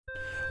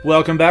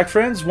Welcome back,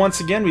 friends. Once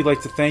again, we'd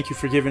like to thank you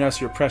for giving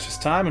us your precious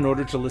time in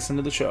order to listen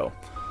to the show.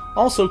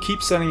 Also,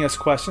 keep sending us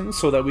questions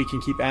so that we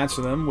can keep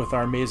answering them with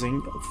our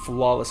amazing,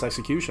 flawless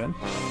execution.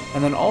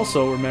 And then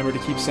also remember to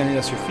keep sending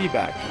us your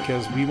feedback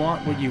because we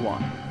want what you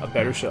want, a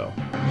better show.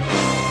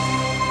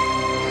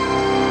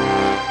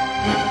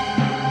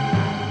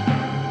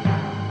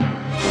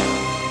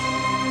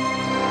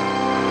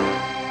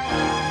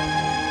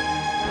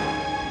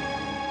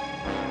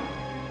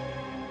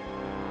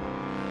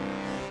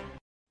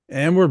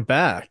 And we're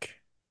back.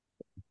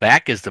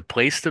 Back is the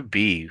place to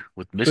be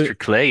with But Mr.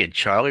 Clay and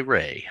Charlie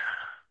Ray.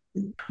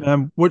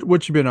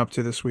 what you been up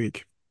to this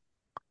week?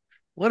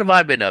 What have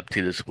I been up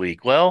to this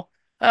week? Well,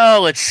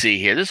 let's see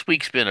here. This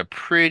week's been a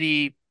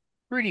pretty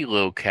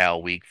low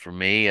cal week for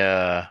me.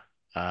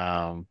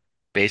 Um,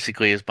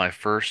 Basically is my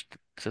first,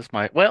 since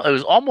my, well, it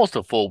was almost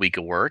a full week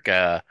of work.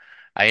 I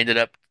ended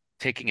up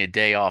taking a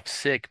day off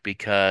sick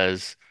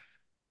because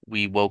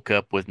we woke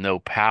up with no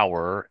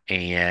power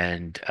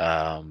and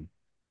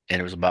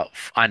it was about,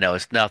 I know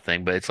it's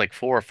nothing, but it's like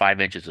 4 or 5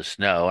 inches of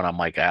snow. And I'm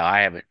like,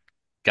 I haven't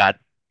got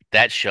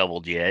that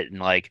shoveled yet. And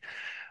like,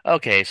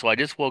 okay, so I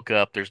just woke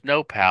up. There's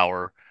no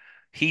power.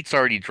 Heat's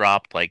already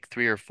dropped like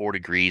 3 or 4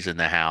 degrees in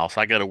the house.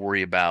 I got to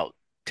worry about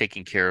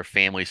taking care of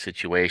family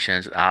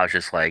situations. I was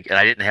just like, and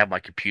I didn't have my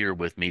computer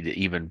with me to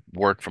even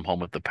work from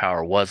home if the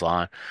power was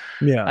on.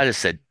 Yeah. I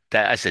said,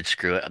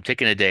 screw it. I'm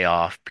taking a day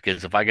off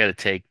because if I got to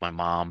take my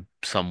mom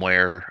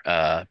somewhere,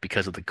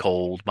 because of the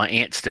cold, my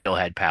aunt still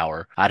had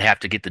power. I'd have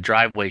to get the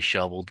driveway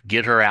shoveled,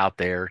 get her out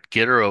there,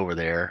 get her over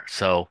there.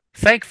 So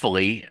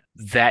thankfully,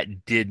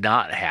 that did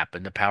not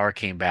happen. The power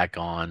came back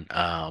on,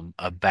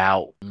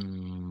 about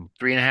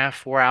 3.5,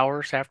 4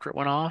 hours after it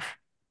went off.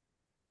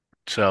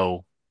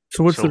 So,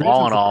 So what's so the reason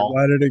all in for it? all,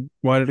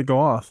 Why did it go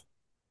off?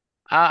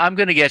 I'm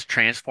gonna guess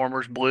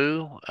Transformers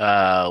blew.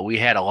 We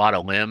had a lot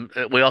of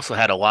We also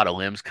had a lot of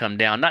limbs come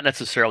down, not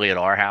necessarily at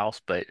our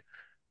house, but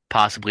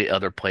possibly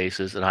other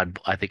places. And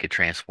I think a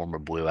transformer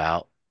blew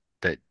out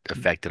that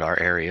affected our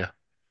area.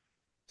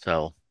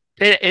 So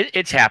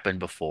it's happened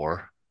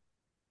before.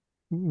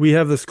 We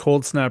have this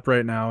cold snap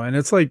right now, and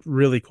it's like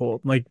really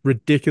cold, like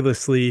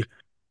ridiculously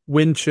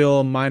wind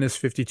chill minus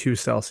 52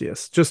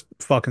 Celsius. Just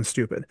fucking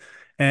stupid.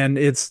 And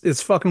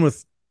it's fucking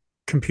with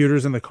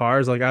computers in the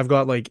cars. Like I've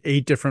got like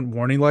 8 different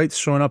warning lights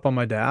showing up on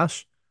my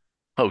dash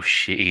Oh,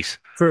 jeez.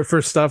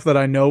 for stuff that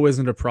I know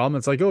isn't a problem.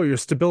 It's like, oh, your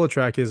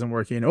StabiliTrak isn't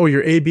working. Oh,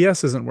 your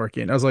ABS isn't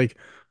working. I was like,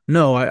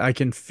 no, I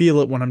can feel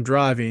it when I'm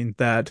driving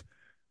that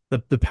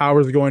the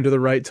power's going to the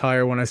right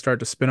tire when I start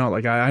to spin out.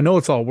 Like I know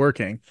it's all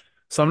working.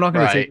 So I'm not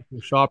going to take Right. it to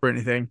the shop or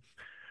anything.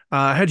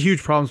 I had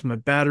huge problems with my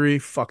battery.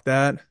 Fuck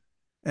that.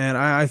 And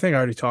I think I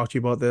already talked to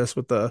you about this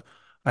with I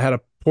had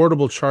a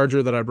portable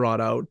charger that I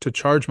brought out to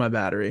charge my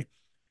battery.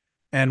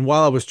 And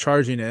while I was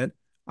charging it,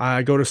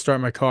 I go to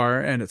start my car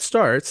and it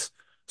starts.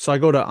 So I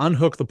go to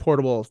unhook the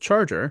portable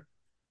charger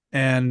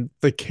and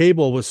the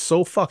cable was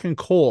so fucking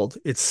cold,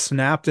 it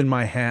snapped in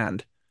my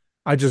hand.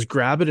 I just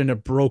grabbed it and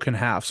it broke in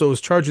half. So it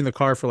was charging the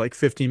car for like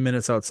 15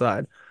 minutes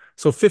outside.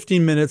 So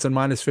 15 minutes and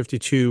minus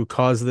 52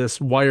 caused this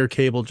wire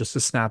cable just to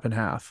snap in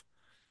half.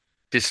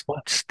 Just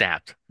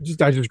snapped.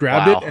 I just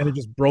grabbed it and it Wow.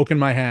 just broke in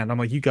my hand. I'm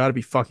like, you got to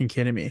be fucking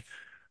kidding me.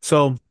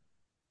 So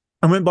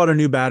I went and bought a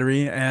new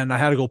battery and I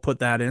had to go put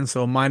that in.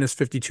 So minus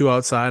 52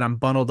 outside. I'm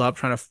bundled up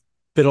trying to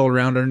fiddle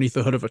around underneath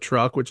the hood of a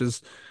truck, which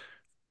is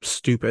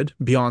stupid,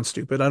 beyond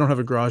stupid. I don't have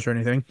a garage or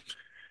anything.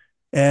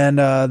 And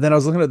then I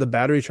was looking at the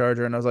battery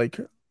charger and I was like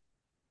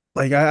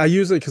I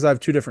use it because I have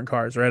 2 different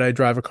cars, right? I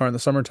drive a car in the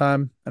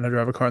summertime and I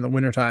drive a car in the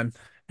wintertime.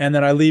 And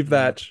then I leave Mhm.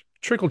 that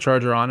trickle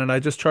charger on and I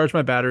just charge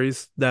my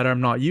batteries that I'm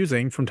not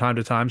using from time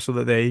to time so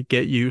that they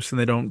get use and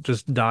they don't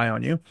just die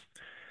on you.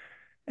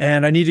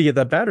 And I need to get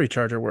that battery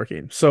charger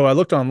working. So I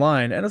looked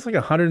online and it's like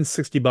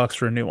 $160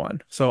 for a new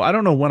one. So I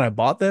don't know when I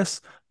bought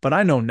this, but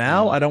I know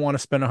now Mhm. I don't want to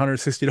spend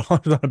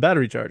 $160 on a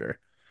battery charger.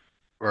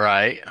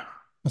 Right.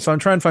 So I'm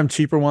trying to find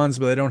cheaper ones,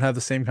 but they don't have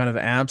the same kind of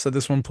amps that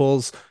this one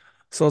pulls.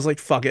 So I was like,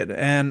 fuck it.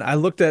 And I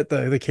looked at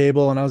the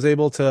cable and I was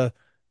able to,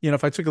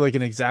 if I took like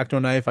an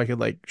X-Acto knife, I could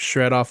like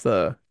shred off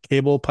the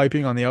cable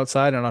piping on the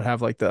outside and I'd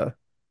have like the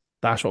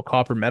actual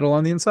copper metal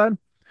on the inside.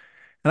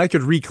 And I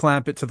could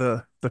reclamp it to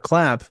the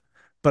clamp.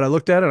 But I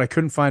looked at it, I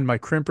couldn't find my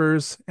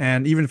crimpers.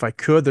 And even if I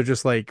could, they're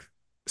just like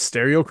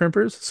stereo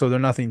crimpers, so they're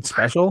nothing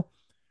special.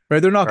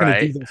 Right? They're not going to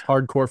do Right. this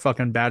hardcore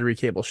fucking battery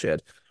cable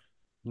shit.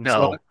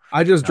 So No.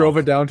 I just No. drove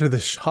it down to the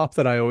shop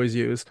that I always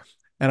use.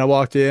 And I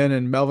walked in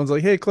and Melvin's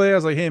like, "Hey Clay." I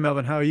was like, "Hey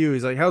Melvin, how are you?"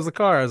 He's like, "How's the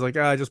car?" I was like,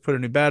 I just put a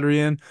new battery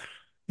in."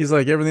 He's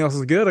like, "Everything else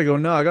is good." I go,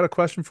 "No, I got a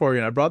question for you."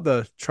 And I brought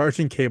the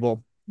charging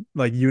cable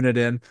like unit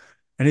in.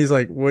 And he's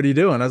like, "What are you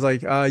doing?" I was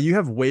like, you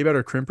have way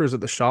better crimpers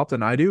at the shop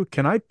than I do.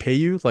 Can I pay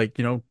you like,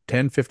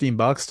 10,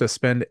 $15 to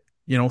spend,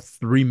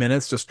 3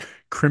 minutes just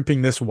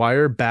crimping this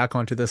wire back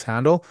onto this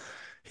handle?"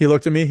 He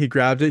looked at me, he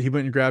grabbed it, he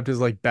went and grabbed his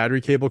like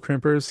battery cable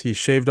crimpers. He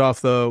shaved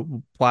off the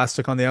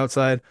plastic on the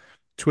outside,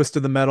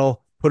 twisted the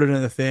metal, put it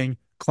in the thing,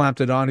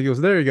 clamped it on. He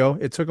goes, "There you go."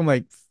 It took him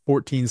like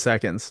 14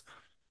 seconds.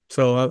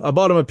 So I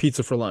bought him a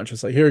pizza for lunch.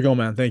 It's like, "Here you go,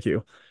 man. Thank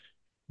you."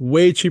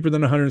 Way cheaper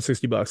than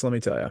 160 bucks, let me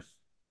tell you.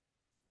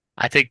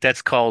 I think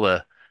that's called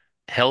a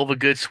hell of a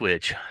good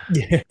switch.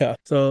 Yeah.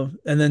 So,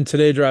 and then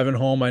today driving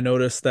home, I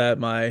noticed that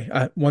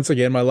once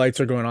again, my lights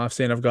are going off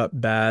saying I've got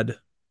bad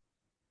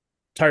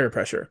tire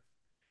pressure.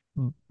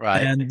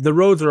 Right. And the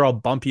roads are all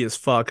bumpy as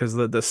fuck because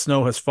the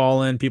snow has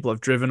fallen. People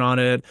have driven on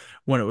it.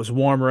 When it was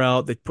warmer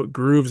out, they put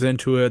grooves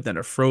into it. Then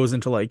it froze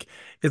into like,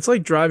 it's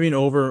like driving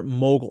over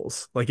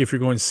moguls. Like if you're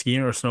going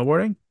skiing or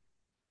snowboarding,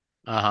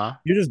 Uh-huh.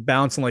 you're just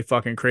bouncing like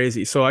fucking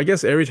crazy. So I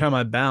guess every time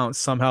I bounce,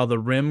 somehow the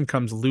rim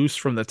comes loose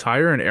from the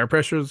tire and air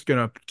pressure is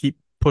gonna keep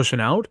pushing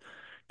out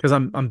because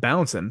I'm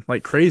bouncing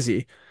like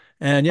crazy.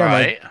 And yeah,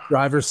 my Right.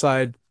 driver's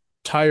side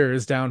tire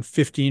is down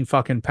 15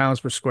 fucking pounds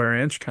per square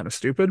inch. Kind of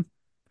stupid.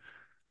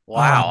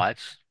 Wow,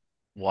 that's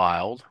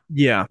wild.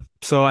 Yeah.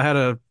 So I had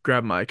to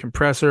grab my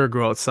compressor,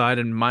 go outside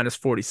and minus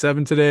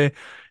 47 today,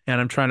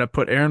 and I'm trying to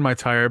put air in my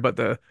tire, but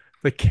the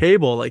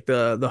cable, like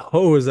the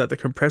hose that the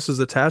compressor's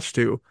attached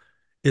to,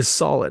 is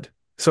solid.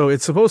 So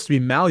it's supposed to be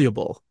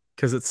malleable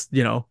because it's,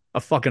 a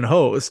fucking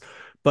hose.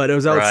 But it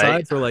was Right.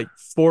 outside for like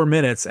 4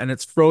 minutes and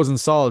it's frozen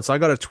solid. So I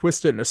got to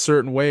twist it in a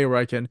certain way where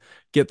I can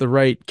get the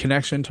right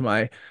connection to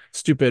my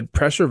stupid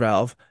pressure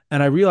valve.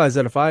 And I realized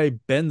that if I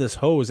bend this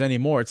hose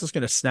anymore, it's just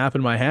going to snap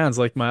in my hands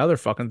like my other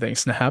fucking thing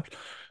snapped.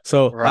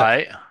 So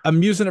Right.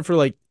 I'm using it for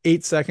like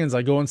 8 seconds.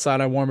 I go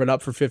inside, I warm it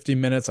up for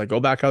 15 minutes. I go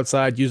back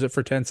outside, use it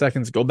for 10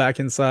 seconds, go back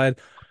inside.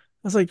 I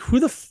was like, who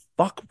the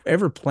fuck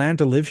ever planned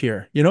to live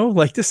here?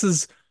 Like this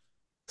is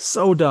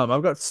so dumb.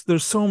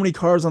 There's so many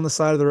cars on the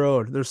side of the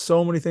road. There's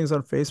so many things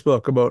on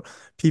Facebook about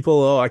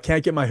people, oh, I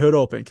can't get my hood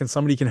open.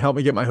 Somebody can help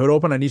me get my hood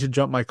open? I need to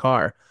jump my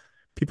car.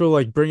 People are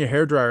like, bring a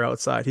hairdryer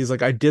outside. He's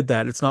like, I did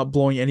that. It's not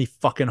blowing any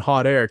fucking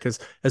hot air because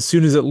as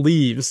soon as it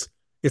leaves,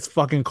 it's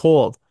fucking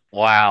cold.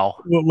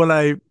 Wow. When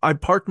I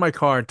parked my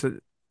car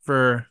to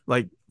for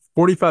like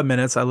 45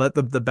 minutes, I let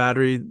the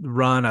battery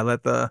run. I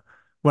let the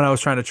when I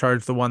was trying to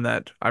charge the one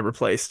that I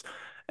replaced.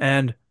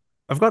 And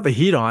I've got the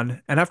heat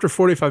on, and after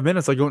 45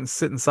 minutes I go and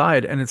sit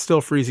inside and it's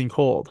still freezing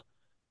cold.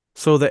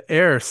 So the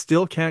air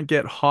still can't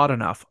get hot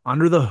enough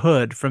under the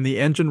hood from the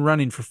engine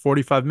running for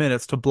 45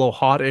 minutes to blow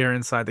hot air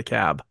inside the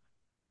cab.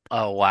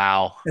 Oh,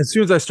 wow. As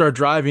soon as I start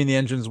driving, the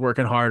engine's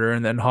working harder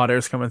and then hot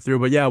air's coming through.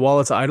 But yeah, while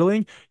it's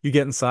idling, you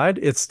get inside,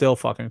 it's still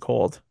fucking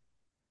cold.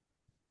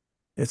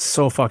 It's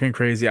so fucking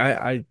crazy.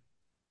 I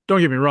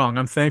don't get me wrong.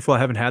 I'm thankful I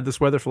haven't had this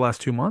weather for the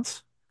last 2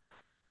 months,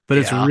 but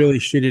it's Yeah. really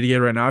shitty to get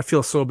right now. I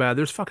feel so bad.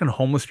 There's fucking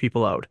homeless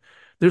people out.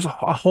 There's a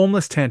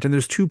homeless tent and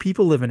there's two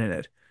people living in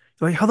it.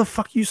 Like, how the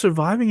fuck are you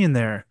surviving in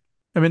there?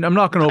 I mean, I'm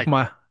not gonna I,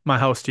 open my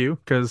house to you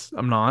because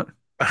I'm not.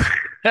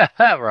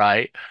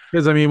 right.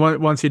 Because I mean,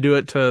 once you do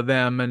it to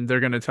them, and they're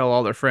gonna tell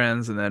all their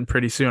friends, and then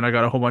pretty soon I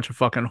got a whole bunch of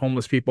fucking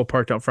homeless people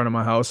parked out front of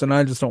my house, and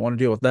I just don't want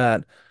to deal with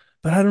that.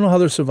 But I don't know how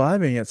they're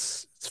surviving.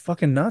 It's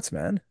fucking nuts,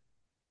 man.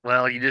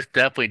 Well, you just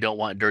definitely don't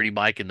want Dirty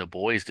Mike and the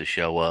boys to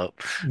show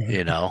up,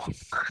 you know.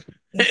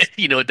 It's,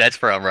 You know what that's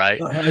from,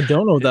 right? I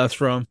don't know what that's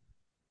from.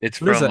 It's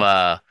What is from that?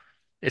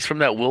 it's from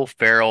that Will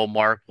Ferrell,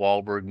 Mark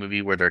Wahlberg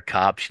movie where they're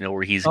cops,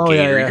 where he's a Oh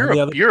yeah, gator. yeah, You're a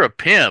yeah, you're a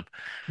pimp.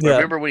 But yeah,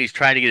 remember when he's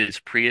trying to get his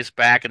Prius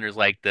back and there's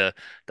like the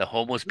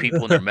homeless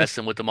people and they're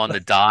messing with him on the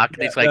dock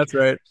and yeah. he's like, That's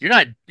right. You're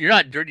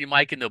not Dirty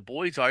Mike and the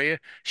boys, are you?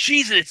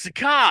 It's the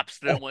cops.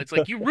 Then it's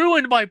like you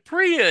ruined my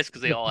Prius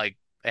because they all like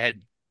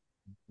had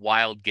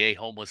wild gay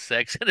homeless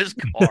sex in his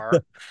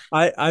car.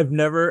 I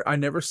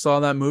never saw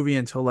that movie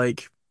until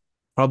like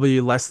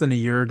probably less than a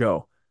year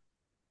ago,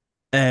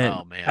 and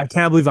Oh I man.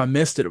 can't believe I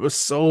missed it. It was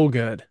so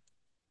good.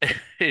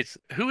 It's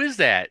who is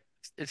that?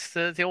 It's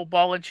the old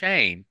ball and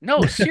chain.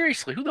 No,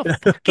 seriously, who the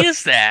fuck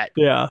is that?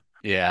 Yeah,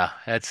 Yeah,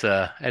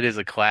 that is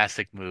a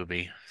classic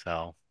movie.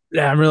 So,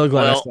 yeah. I'm really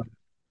glad I well, saw it.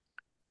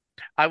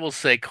 I will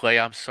say, Clay,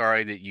 I'm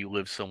sorry that you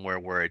live somewhere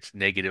where it's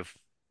negative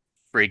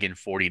friggin'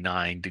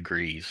 49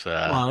 degrees.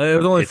 Well, it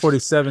was only It's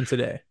 47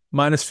 today,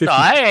 minus no,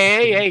 50.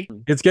 hey.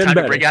 It's getting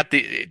better.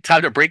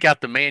 Time to break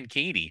out the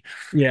mankini.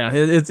 Yeah,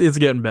 it's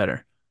getting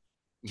better.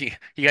 You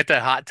got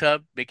that hot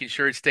tub, making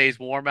sure it stays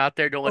warm out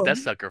there. Don't let that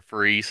sucker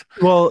freeze.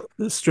 Well,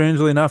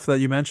 strangely enough that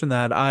you mentioned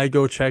that, I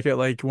go check it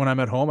like when I'm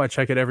at home. I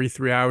check it every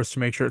 3 hours to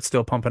make sure it's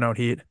still pumping out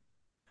heat.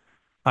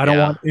 I don't Yeah,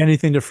 want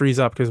anything to freeze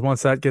up because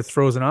once that gets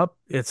frozen up,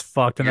 it's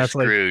fucked. And you're that's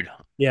like, screwed.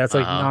 yeah, it's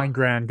like Uh-huh. 9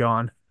 grand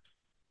gone.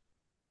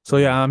 So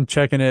yeah, Mm, I'm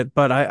checking it,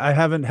 but I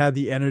haven't had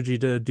the energy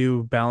to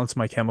do balance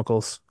my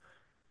chemicals.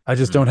 I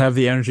just don't mm. have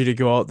the energy to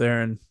go out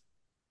there and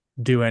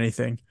do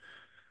anything.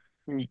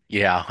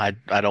 Yeah,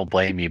 I don't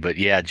blame you, but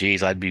yeah,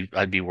 geez, I'd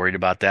be worried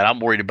about that. I'm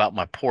worried about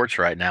my porch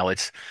right now.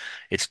 It's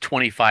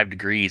 25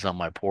 degrees on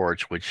my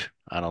porch, which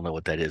I don't know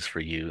what that is for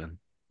you,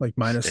 Like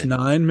minus and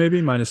 9,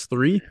 maybe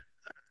 -3.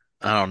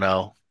 I don't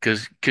know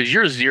because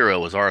your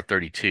zero is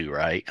R32,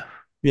 right?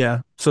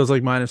 Yeah. So it's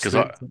like minus Because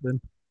 30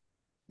 something.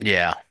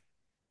 yeah,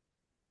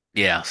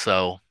 yeah,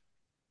 so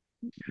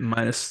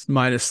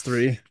Minus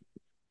 3. I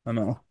don't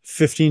know.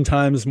 15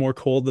 times more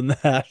cold than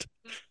that.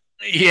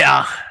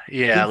 yeah,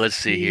 yeah. Let's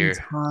see 15 here,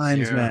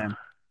 times, zero. man.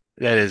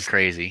 That is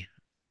crazy.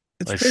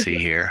 It's Let's crazy. see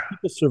here.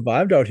 People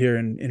survived out here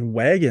in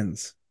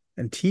wagons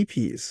and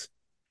teepees.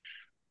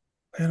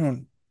 I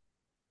don't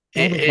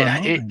out of my It, it,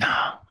 mind. it,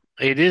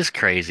 it is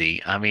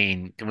crazy. I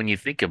mean, when you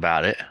think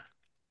about it,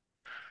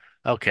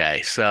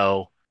 okay,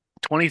 so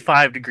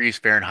 25 degrees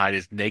Fahrenheit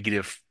is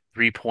negative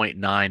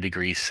 3.9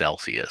 degrees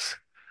Celsius.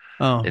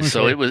 Oh, And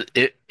so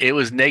okay. it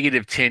was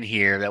negative 10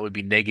 here. That would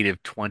be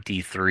negative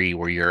 23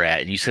 where you're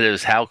at. And you said it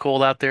was how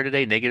cold out there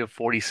today? Negative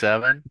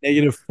 47?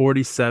 Negative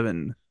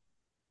 47.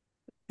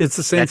 It's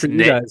the same for That's you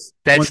net guys.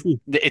 Once,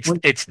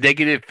 it's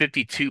negative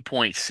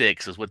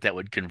 52.6 is what that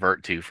would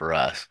convert to for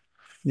us.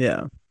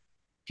 yeah.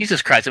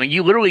 Jesus Christ. I mean,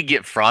 you literally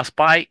get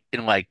frostbite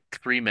in like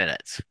 3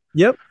 minutes.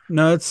 Yep.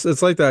 No,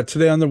 it's like that.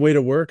 Today on the way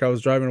to work, I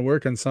was driving to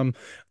work and some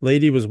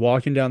lady was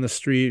walking down the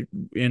street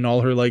in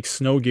all her like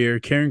snow gear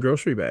carrying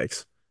grocery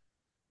bags.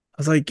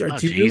 I was like, Oh,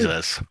 do you really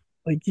Jesus.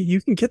 like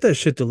you can get that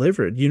shit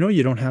delivered. You know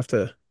you don't have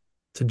to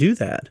do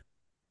that.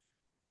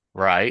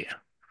 Right.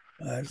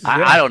 I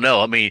Yeah. don't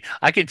know. I mean,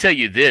 I can tell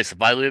you this.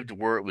 If I lived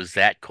where it was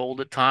that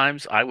cold at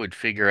times, I would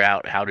figure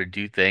out how to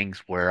do things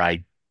where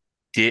I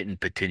didn't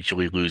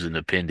potentially lose an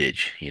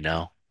appendage, you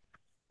know?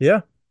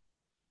 Yeah.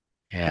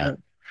 Yeah. Yeah.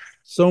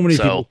 So many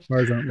So, people's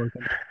cars aren't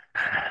working.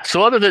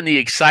 so other than the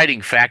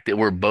exciting fact that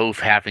we're both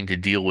having to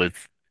deal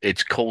with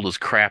it's cold as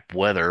crap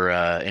weather,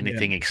 Yeah.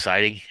 anything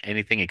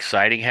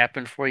exciting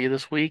happened for you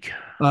this week?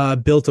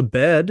 Built a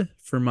bed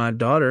for my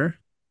daughter.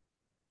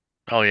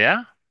 Oh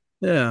yeah?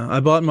 Yeah, I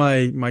bought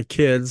my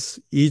kids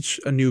each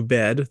a new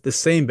bed, the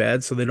same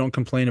bed, so they don't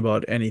complain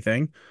about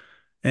anything.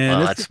 And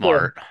Well, it's that's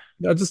smart.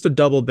 just a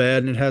double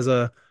bed, and it has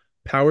a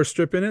power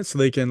strip in it, so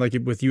they can like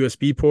with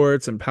USB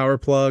ports and power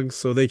plugs,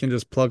 so they can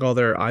just plug all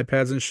their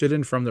iPads and shit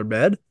in from their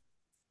bed.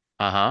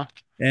 Uh-huh.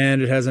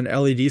 And it has an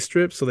LED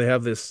strip, so they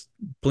have this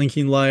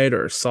blinking light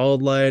or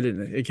solid light,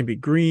 and it can be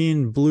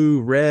green,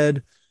 blue,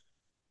 red.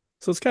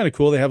 So it's kind of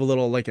cool. They have a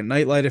little like a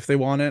night light if they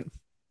want it.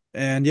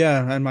 And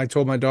yeah, and I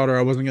told my daughter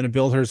I wasn't going to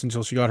build hers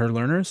until she got her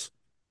learners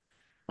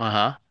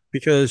Uh-huh.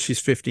 because she's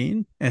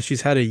 15 and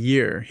she's had a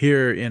year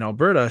here in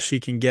Alberta. She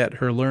can get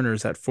her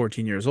learners at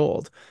 14 years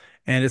old.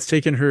 And it's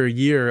taken her a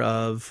year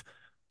of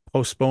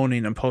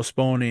postponing and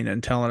postponing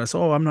and telling us,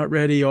 oh, I'm not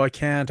ready. Oh, I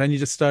can't. I need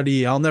to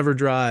study. I'll never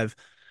drive.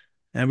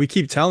 And we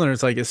keep telling her,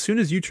 it's like, as soon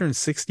as you turn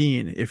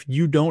 16, if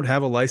you don't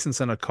have a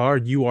license and a car,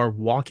 you are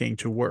walking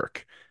to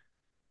work.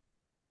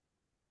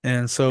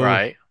 And so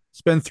Right.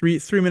 spend three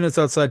minutes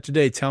outside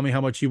today. Tell me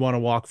how much you want to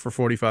walk for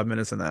 45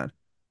 minutes in that.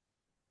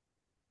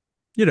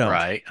 You don't.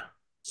 Right.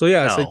 So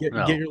yeah, I said No, get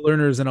no. your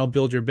learners and I'll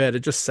build your bed.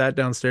 It just sat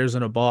downstairs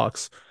in a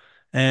box.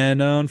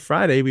 And on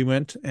Friday we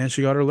went and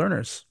she got her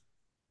learners.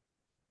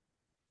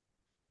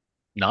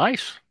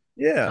 Nice.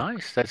 Yeah.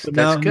 Nice. But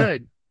That's now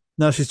good.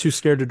 now she's too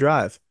scared to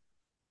drive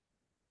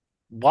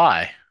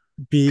Why?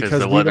 Because because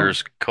the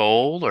weather's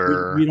cold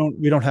or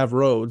we don't have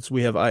roads.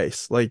 We have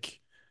ice. Like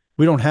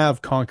we don't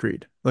have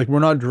concrete. Like we're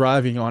not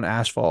driving on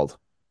asphalt.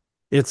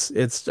 It's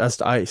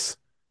just ice.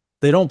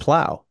 They don't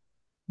plow.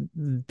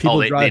 oh, People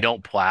they drive.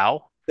 don't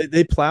plow?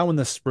 They plow in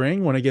the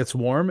spring when it gets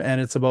warm and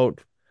it's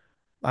about,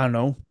 I don't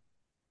know,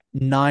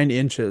 9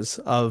 inches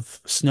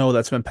of snow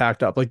that's been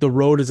packed up. Like the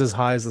road is as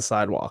high as the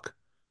sidewalk.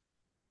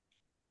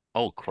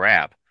 Oh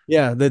crap.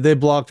 Yeah, they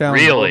block down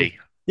the road. Really?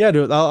 Yeah,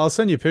 dude, I'll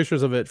send you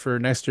pictures of it for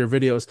next year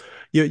videos.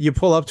 You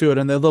pull up to it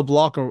and they'll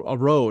block a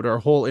road or a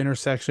whole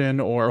intersection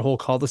or a whole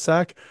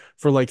cul-de-sac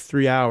for like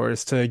 3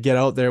 hours to get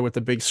out there with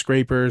the big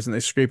scrapers and they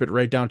scrape it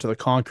right down to the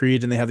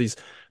concrete and they have these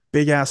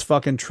big ass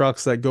fucking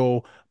trucks that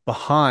go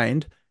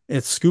behind.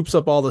 It scoops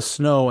up all the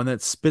snow and then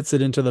it spits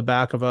it into the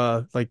back of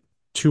a like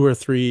two or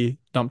three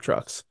dump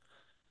trucks.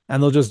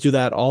 And they'll just do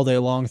that all day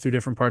long through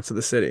different parts of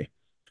the city.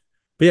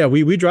 But yeah,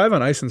 we drive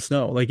on ice and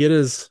snow. Like it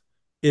is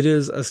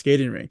a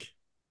skating rink.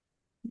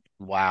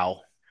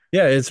 Wow.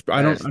 Yeah, it's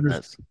I don't understand.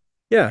 That's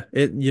Yeah,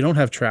 it you don't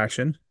have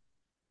traction.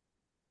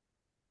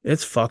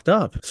 It's fucked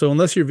up. So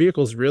unless your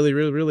vehicle's really,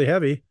 really, really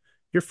heavy,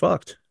 you're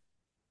fucked,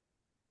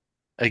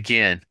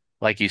 again,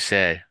 like you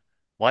said,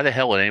 why the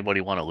hell would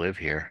anybody want to live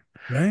here?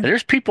 right? And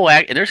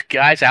there's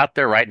guys out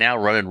there right now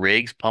running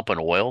rigs, pumping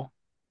oil.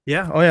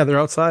 Yeah. Oh yeah, they're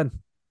outside.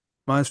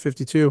 Mine's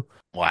 52.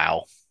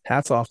 Wow.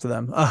 Hats off to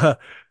them.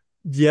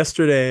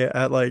 Yesterday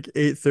at like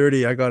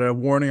 8:30, I got a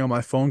warning on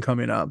my phone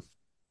coming up,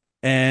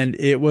 and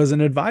it was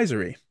an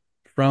advisory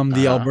from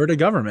the Uh-huh. Alberta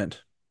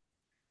government.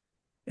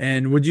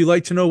 And would you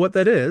like to know what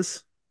that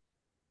is?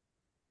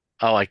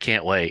 Oh, I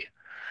can't wait.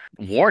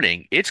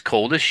 Warning, it's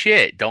cold as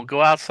shit. Don't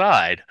go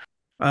outside.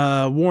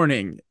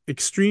 Warning,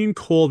 extreme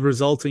cold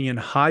resulting in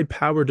high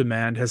power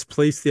demand has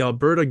placed the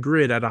Alberta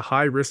grid at a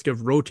high risk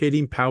of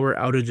rotating power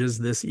outages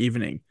this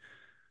evening.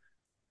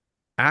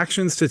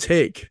 Actions to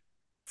take.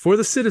 For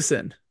the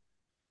citizen,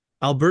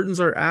 Albertans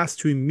are asked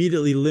to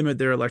immediately limit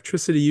their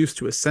electricity use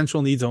to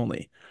essential needs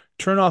only.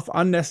 Turn off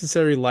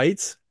unnecessary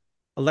lights,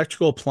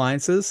 electrical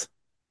appliances,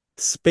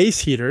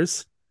 space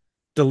heaters,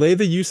 delay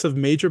the use of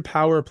major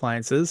power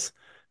appliances,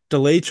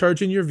 delay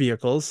charging your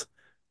vehicles,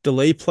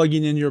 delay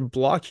plugging in your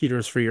block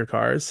heaters for your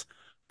cars,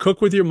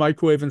 cook with your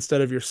microwave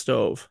instead of your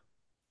stove.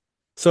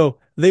 So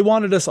they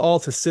wanted us all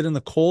to sit in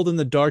the cold and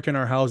the dark in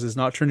our houses,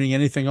 not turning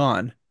anything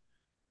on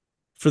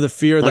for the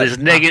fear When that,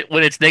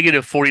 it's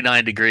negative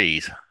 49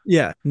 degrees.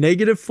 yeah,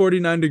 negative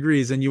 49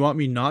 degrees, and you want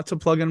me not to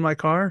plug in my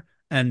car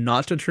and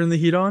not to turn the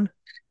heat on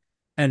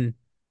and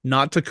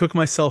not to cook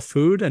myself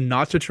food and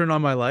not to turn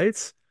on my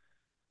lights?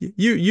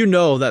 You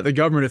know that the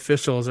government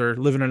officials are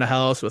living in a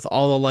house with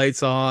all the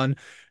lights on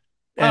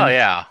Oh and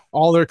yeah.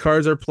 all their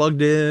cars are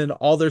plugged in,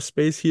 all their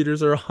space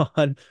heaters are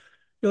on.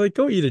 You're like,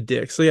 go eat a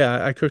dick. So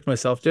yeah, I cooked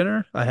myself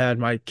dinner. I had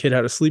my kid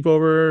had a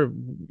sleepover.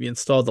 We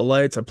installed the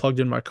lights. I plugged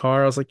in my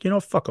car. I was like,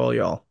 fuck all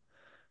y'all.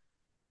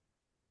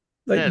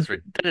 Like,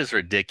 That is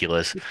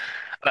ridiculous.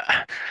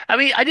 I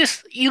mean,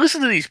 you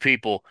listen to these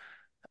people.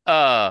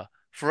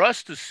 For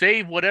us to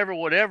save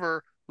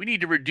whatever, we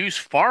need to reduce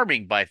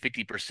farming by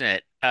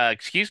 50%.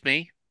 Excuse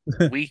me.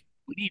 We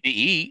need to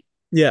eat,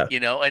 yeah.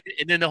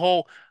 and then the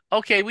whole,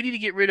 okay, we need to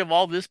get rid of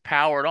all this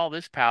power and all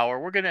this power.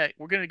 We're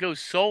gonna go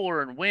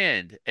solar and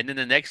wind. And then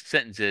the next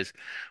sentence is,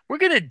 we're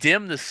gonna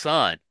dim the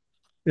sun.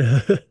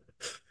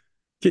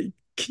 Can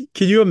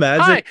you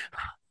imagine Hi.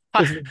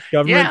 Hi. if the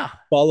government Yeah.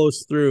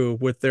 follows through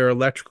with their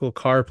electrical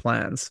car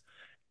plans?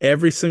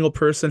 Every single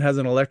person has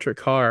an electric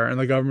car, and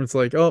the government's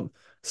like, oh,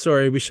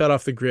 sorry, we shut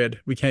off the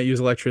grid. We can't use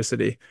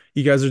electricity.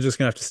 You guys are just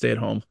gonna have to stay at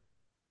home.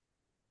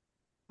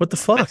 What the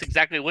That's fuck?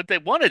 exactly what they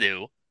want to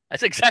do.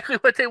 That's exactly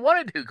what they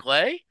want to do,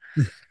 Clay.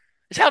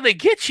 It's how they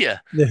get you.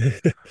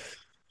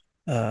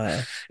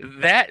 uh,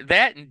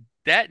 That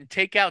and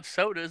take out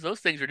sodas, those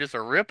things are just a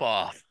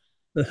ripoff.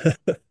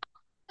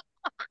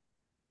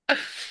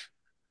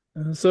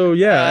 so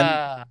yeah, and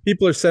Uh,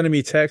 people are sending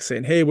me texts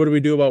saying, "Hey, what do we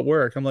do about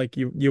work?" I'm like,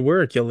 "You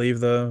work. You leave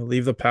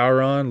the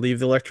power on, leave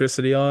the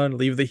electricity on,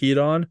 leave the heat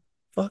on.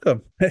 Fuck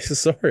them."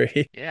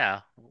 Sorry.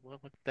 yeah.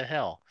 What the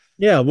hell?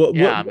 Yeah,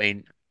 Yeah, I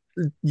mean,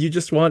 you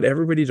just want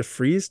everybody to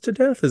freeze to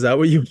death? Is that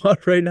what you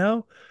want right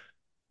now?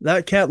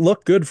 That can't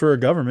look good for a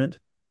government.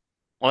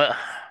 well,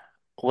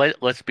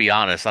 let's be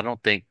honest. I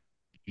don't think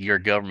your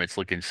government's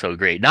looking so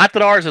great. Not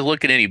that ours is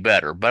looking any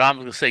better, but I'm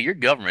gonna say your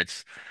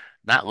government's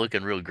not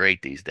looking real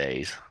great these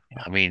days.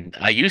 Yeah. I mean,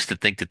 I used to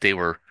think that they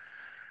were,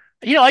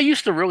 I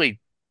used to really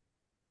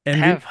Envy,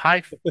 have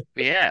high,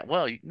 yeah,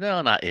 well,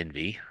 no, not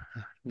envy.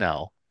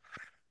 No.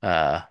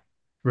 Uh,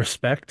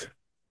 respect.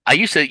 I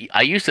used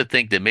to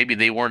think that maybe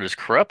they weren't as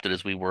corrupted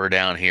as we were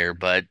down here,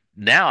 but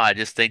now I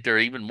just think they're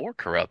even more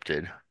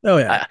corrupted. Oh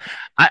yeah.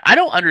 I I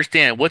don't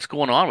understand what's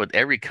going on with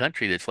every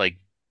country that's like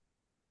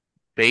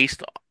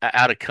based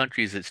out of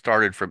countries that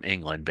started from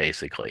England,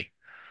 basically.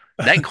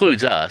 That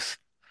includes us,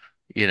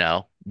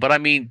 But I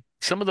mean,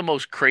 some of the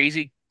most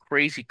crazy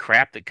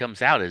crap that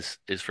comes out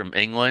is from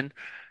England,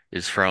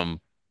 is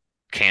from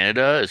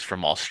Canada, is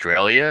from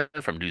Australia,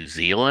 from New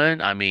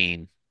Zealand. I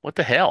mean, what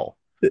the hell?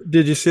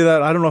 Did you see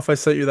that? I don't know if I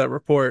sent you that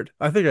report.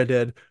 I think I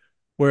did,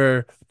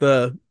 where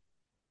uh,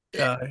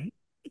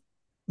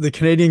 the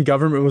Canadian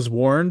government was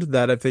warned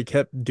that if they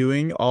kept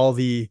doing all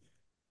the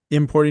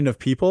importing of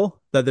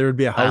people, that there would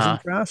be a housing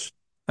Uh-huh. crash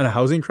and a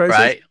housing crisis.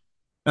 Right?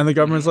 And the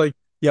government's Hmm. like,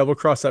 yeah, we'll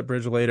cross that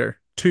bridge later.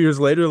 2 years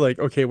later, like,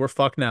 okay, we're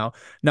fucked now.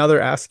 Now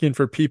they're asking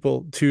for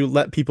people to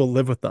let people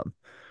live with them.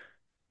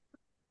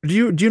 Do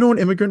you know an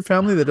immigrant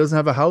family that doesn't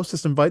have a house?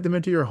 Just invite them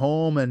into your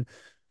home and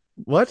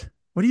what?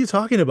 What are you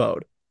talking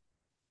about?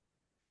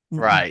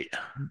 Right.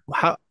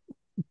 How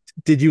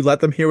did you let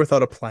them here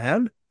without a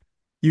plan?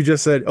 You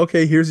just said,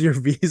 okay, here's your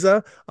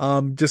visa.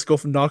 Just go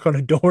knock on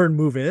a door and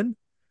move in.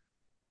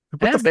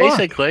 What Yeah, the fuck?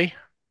 basically.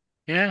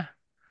 Yeah.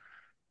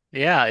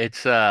 Yeah,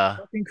 it's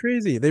Fucking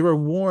crazy. They were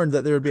warned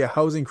that there would be a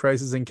housing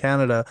crisis in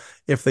Canada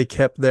if they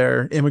kept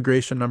their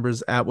immigration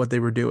numbers at what they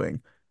were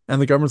doing.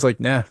 And the government's like,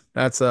 nah,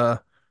 that's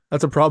a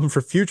problem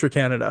for future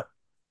Canada.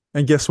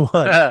 And guess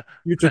what?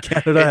 Future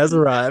Canada has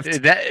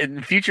arrived. that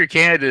and future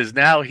Canada is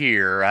now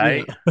here, Yeah.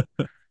 right?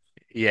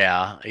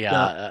 Yeah, yeah.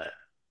 Yeah.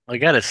 I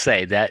gotta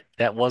say that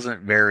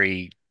wasn't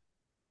very,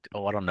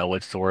 I don't know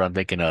what's the word I'm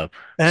thinking of.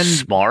 And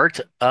Smart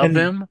of and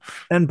them.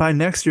 and by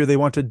next year they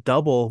want to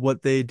double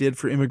what they did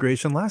for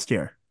immigration last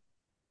year.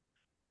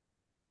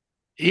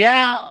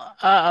 Yeah,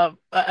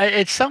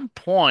 at some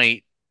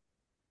point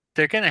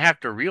they're gonna have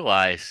to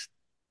realize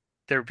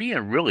they're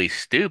being really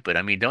stupid.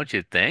 I mean, don't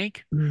you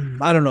think?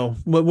 I don't know.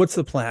 What's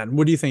the plan?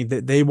 What do you think?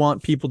 That they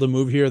want people to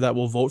move here that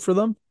will vote for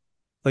them?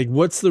 Like,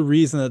 what's the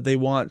reason that they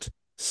want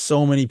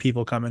so many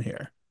people coming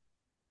here?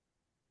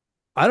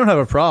 I don't have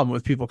a problem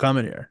with people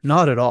coming here.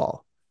 Not at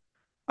all.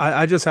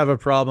 I just have a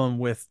problem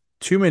with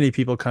too many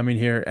people coming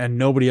here and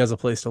nobody has a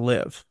place to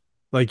live.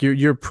 Like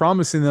you're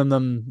promising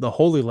them the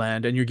Holy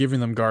Land and you're giving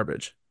them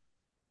garbage.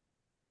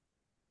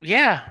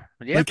 Yeah,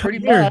 yeah, Like, come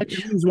pretty here. much.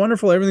 Everything's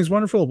wonderful. Everything's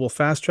wonderful. We'll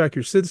fast track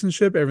your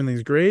citizenship.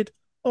 Everything's great.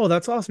 Oh,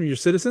 that's awesome. You're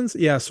citizens?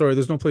 Yeah, sorry,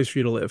 there's no place for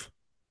you to live.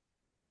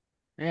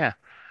 Yeah.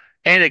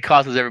 And it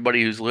causes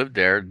everybody who's lived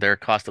there their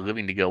cost of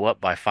living to go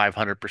up by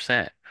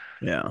 500%,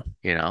 Yeah.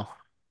 you know.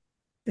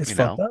 It's You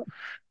fucked know. up.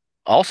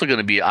 Also going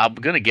to be, I'm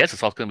going to guess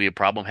it's also going to be a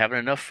problem having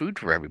enough food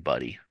for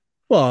everybody.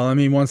 Well, I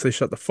mean, once they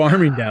shut the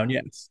farming down,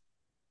 yes.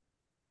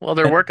 Well,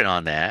 they're working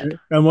on that.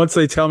 And once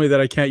they tell me that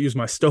I can't use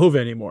my stove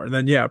anymore,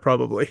 then yeah,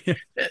 probably.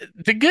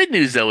 The good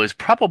news, though, is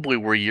probably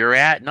where you're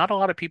at, not a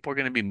lot of people are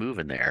going to be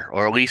moving there,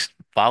 or at least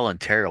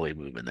voluntarily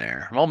moving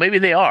there. Well, maybe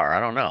they are. I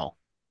don't know.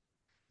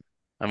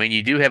 I mean,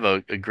 you do have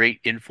a great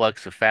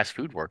influx of fast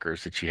food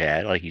workers that you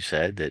had, like you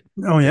said,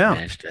 Oh that yeah.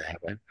 managed to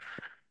happen.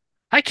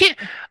 I can't.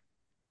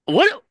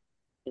 What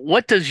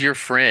what does your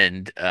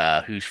friend,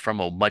 who's from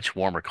a much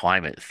warmer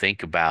climate,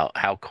 think about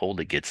how cold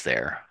it gets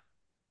there?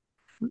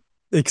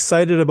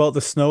 Excited about the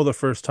snow the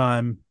first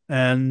time,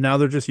 and now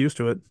they're just used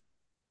to it.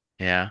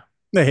 Yeah,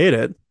 They hate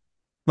it.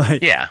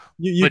 Like yeah.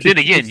 you But could then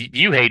again, taste.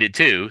 you hate it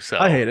too,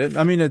 I so hate it.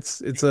 I mean,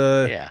 it's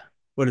a yeah,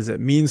 what is it?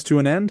 Means to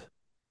an end,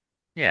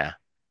 yeah,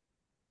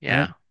 right?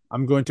 yeah.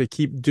 I'm going to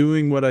keep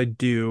doing what I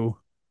do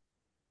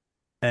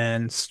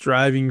and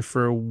striving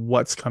for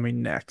what's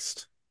coming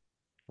next.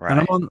 And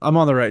Right. I'm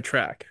on the right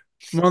track.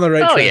 I'm on the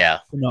right Oh track yeah,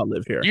 to not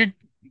live here. you're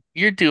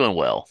you're doing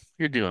well.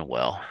 You're doing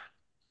well.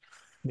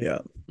 Yeah.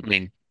 I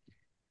mean,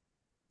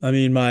 I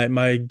mean,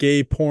 my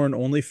gay porn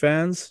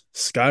OnlyFans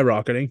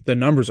skyrocketing. The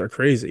numbers are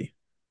crazy.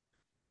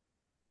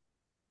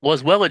 well,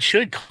 as well it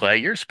should, Clay.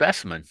 You're a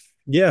specimen.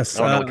 Yes.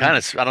 I don't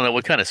know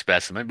what kind of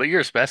specimen, but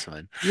you're a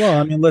specimen. Well,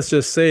 I mean, let's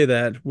just say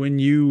that when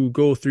you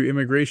go through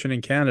immigration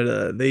in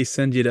Canada, they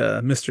send you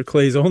to Mr.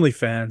 Clay's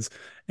OnlyFans,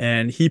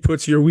 and he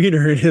puts your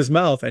wiener in his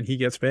mouth, and he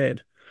gets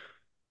paid.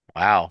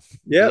 Wow. Is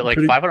Yeah, it like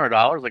pretty.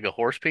 $500 like a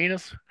horse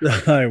penis?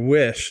 I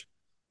wish.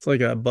 It's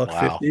like a buck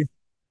Wow. 50.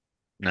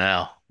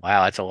 No.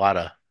 Wow, that's a lot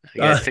of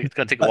yeah, Uh, it's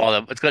gonna take a I,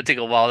 while it's gonna take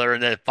a while to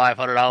earn that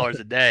 $500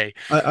 a day.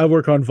 I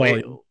work on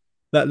Wait, volume.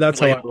 That's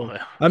how wait. I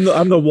work. I'm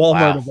the Walmart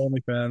Wow. of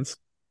OnlyFans.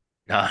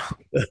 No,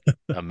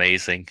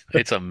 amazing.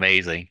 It's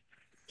amazing.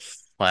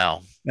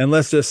 Wow. And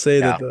let's just say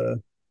that Yeah.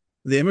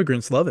 the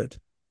immigrants love it.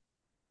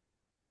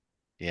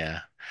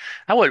 Yeah.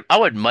 I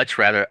would much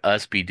rather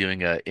us be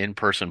doing a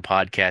in-person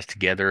podcast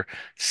together,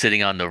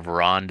 sitting on the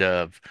veranda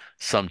of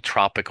some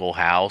tropical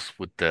house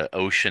with the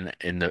ocean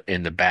in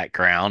the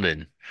background,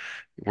 and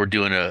we're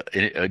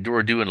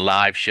doing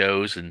live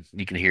shows, and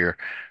you can hear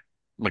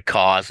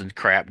macaws and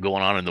crap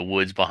going on in the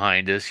woods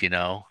behind us, you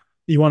know.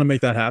 You want to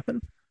make that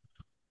happen?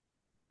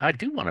 I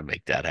do want to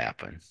make that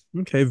happen.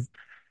 Okay,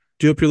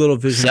 do up your little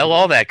vision Sell board.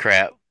 all that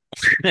crap.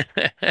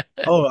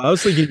 Oh, I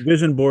was thinking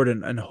vision board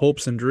and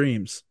hopes and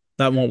dreams.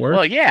 That won't Well,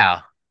 work.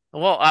 yeah.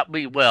 Well,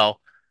 well,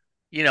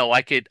 you know,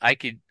 I could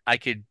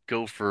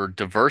go for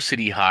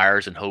diversity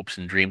hires and hopes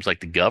and dreams like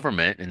the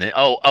government, and then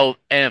oh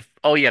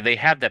yeah, they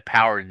have the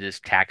power to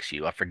just tax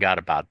you. I forgot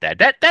about that.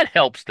 That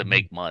helps to Mhm.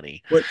 make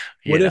money, What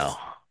what you know. if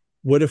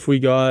what if we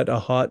got a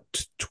hot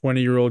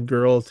 20-year-old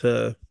girl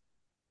to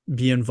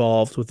be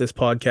involved with this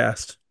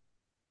podcast?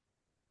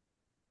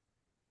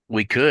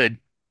 We could,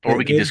 or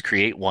we could They just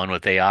create one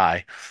with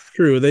AI.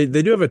 true. They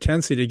do have a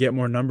tendency to get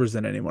more numbers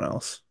than anyone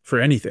else for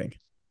anything.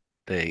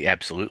 They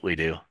absolutely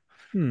do.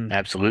 Hmm.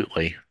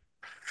 Absolutely.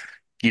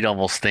 You'd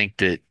almost think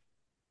that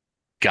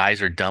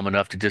guys are dumb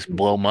enough to just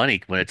blow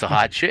money when it's a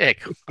hot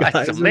chick. That's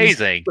Guys are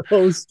amazing.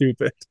 so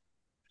stupid.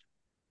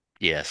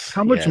 Yes,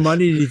 How much yes.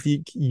 money do you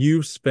think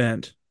you've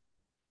spent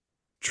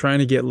trying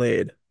to get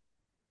laid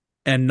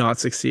and not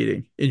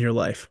succeeding in your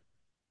life?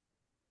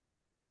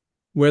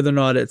 Whether or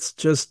not it's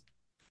just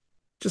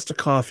a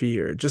coffee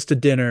or just a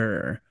dinner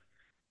or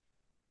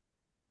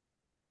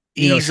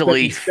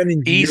Easily,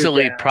 spending year gas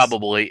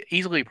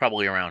easily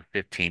probably around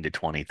 15 to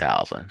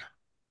 20,000,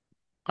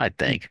 I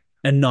think.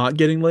 and not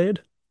getting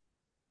laid.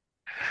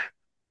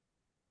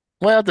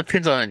 Well, it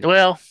depends on,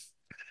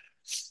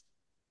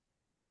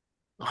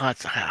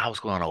 I was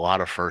going on a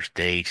lot of first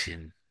dates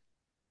and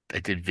I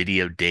did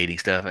video dating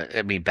stuff.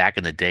 I mean, back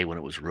in the day when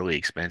it was really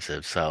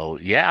expensive. So,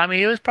 yeah, I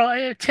mean, it was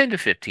probably 10 to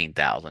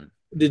 15,000.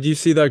 Did you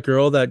see that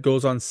girl that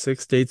goes on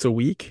 6 dates a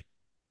week?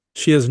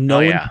 She has Oh,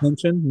 yeah.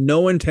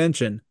 no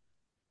intention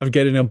of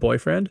getting a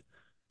boyfriend.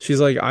 She's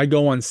like, I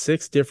go on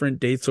 6 different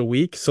dates a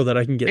week so that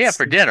I can get Yeah,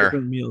 for six dinner.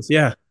 different meals.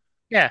 Yeah.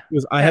 Yeah.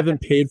 Because I Yeah.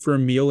 haven't paid for a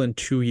meal in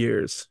 2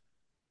 years.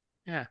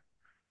 Yeah.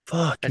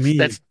 Fuck That's, me.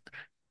 that's,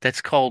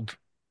 that's called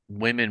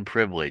women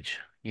privilege,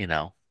 you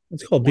know,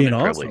 It's called being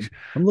women awesome. privilege.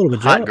 I'm a little bit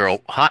jealous.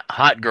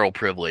 Hot girl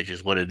privilege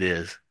is what it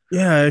is.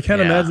 Yeah, I can't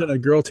Yeah, imagine a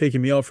girl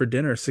taking me out for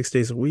dinner 6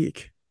 days a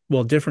week.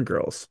 Well, different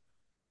girls.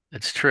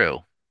 it's true.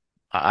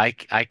 I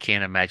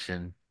can't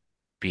imagine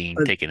being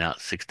But taken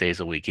out 6 days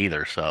a week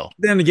either. So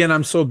then again,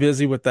 I'm so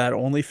busy with that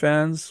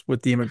OnlyFans,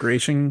 with the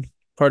immigration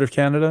part of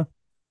Canada,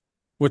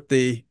 with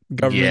the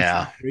government's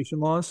yeah, immigration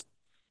laws.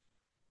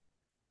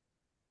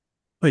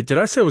 Wait, did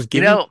I say I was you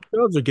giving know,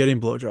 blowjobs or getting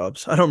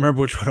blowjobs? I don't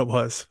remember which one it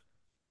was.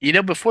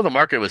 before the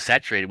market was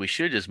saturated, we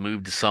should have just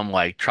moved to some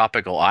like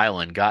tropical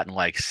island, gotten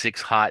like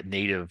six hot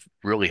native,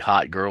 really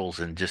hot girls,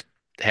 and just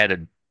had a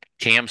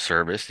cam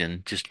service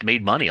and just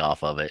made money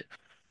off of it.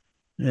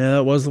 Yeah,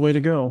 that was the way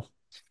to go.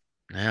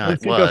 Yeah, I it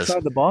think was.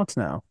 outside the box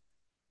now.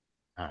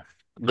 Oh,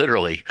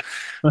 literally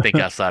think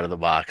outside of the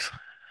box.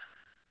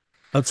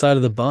 Outside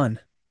of the bun,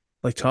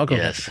 like Taco Bell.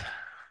 Yes.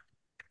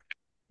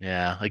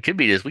 Yeah, it could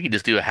be just we could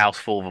just do a house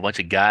full of a bunch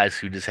of guys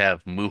who just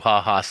have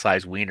muhaha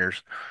sized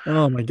wieners.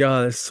 Oh my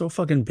God, it's so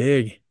fucking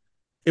big.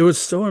 It was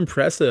so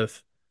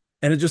impressive,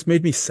 and it just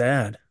made me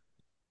sad.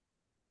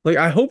 Like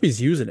I hope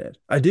he's using it.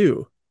 I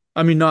do.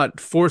 I mean, not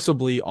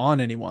forcibly on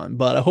anyone,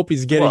 but I hope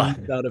he's getting Well,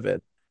 use out of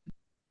it.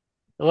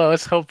 well,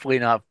 it's hopefully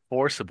not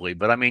forcibly,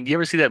 but I mean, do you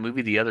ever see that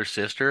movie, The Other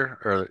Sister?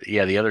 Or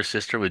yeah, The Other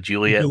Sister with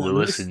Juliette Juliette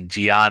Lewis Lewis? and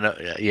Gianna?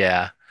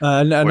 Yeah,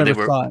 I where they never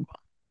were. saw it,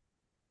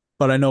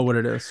 but I know what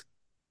it is.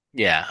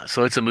 Yeah,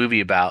 so it's a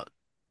movie about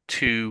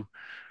two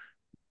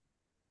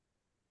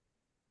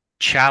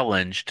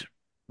challenged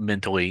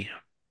mentally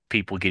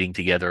people getting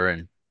together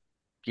and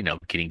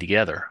getting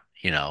together,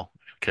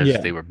 because Yeah.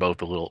 they were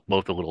both a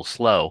little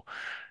slow,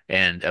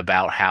 and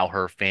about how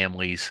her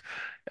family's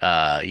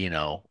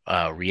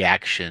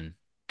reaction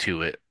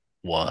to it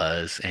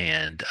was,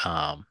 and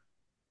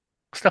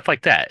stuff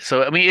like that.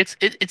 So I mean,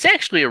 it's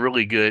actually a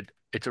really good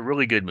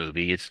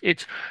movie.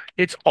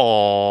 It's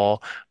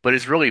all, but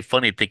it's really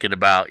funny thinking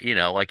about,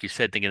 like you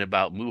said, thinking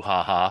about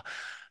Muhaha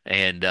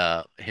and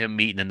him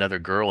meeting another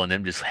girl and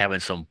them just having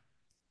some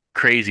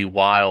crazy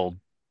wild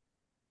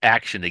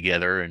action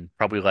together and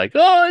probably like,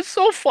 oh, it's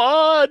so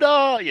fun.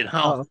 Oh,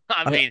 Uh,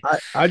 I I, mean,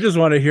 I just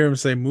want to hear him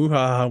say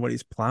 "muhaha" when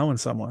he's plowing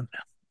someone,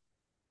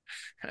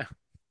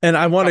 and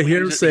I want to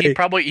hear him he say,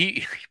 probably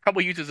he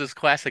probably uses this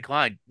classic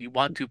line, "You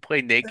want to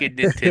play naked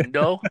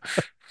Nintendo?"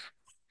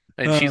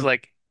 And she's um,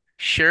 like,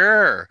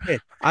 "Sure." "Hey,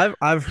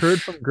 I've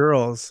heard from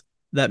girls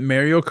that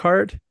Mario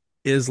Kart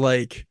is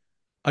like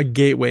a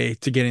gateway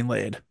to getting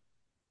laid."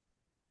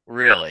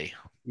 Really?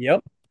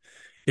 Yep.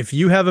 If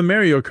you have a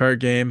Mario Kart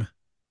game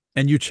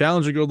and you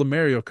challenge a girl to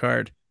Mario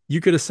Kart,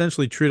 you could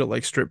essentially treat it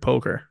like strip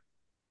poker,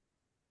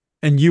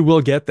 and you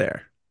will get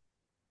there.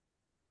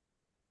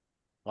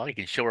 Well, I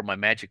can show her my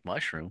magic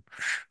mushroom.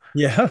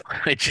 Yeah.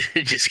 It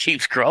just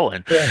keeps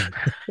growing. Yeah.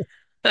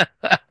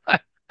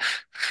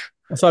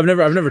 So I've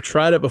never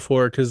tried it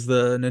before because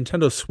the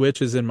Nintendo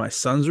Switch is in my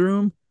son's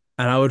room,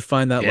 and I would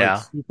find that like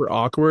Yeah. super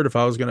awkward if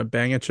I was gonna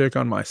bang a chick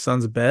on my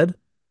son's bed,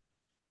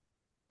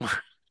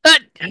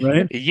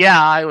 right?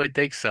 Yeah, I would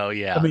think so.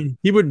 I Yeah. mean,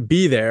 he wouldn't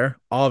be there,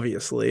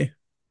 obviously.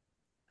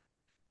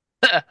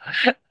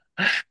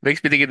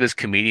 Makes me think of this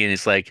comedian.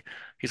 He's like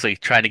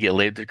trying to get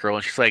laid with the girl,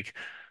 and she's like,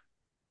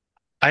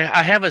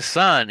 I have a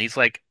son. He's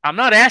like, I'm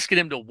not asking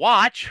him to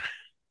watch.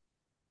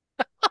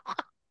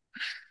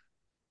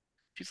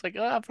 She's like,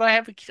 but I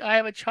have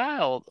a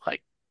child.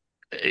 Like,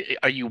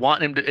 are you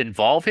wanting him to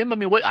involve him? I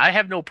mean, what? I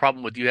have no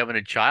problem with you having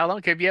a child. I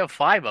don't care if you have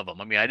five of them.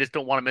 I mean, I just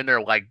don't want him in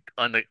there like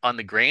on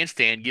the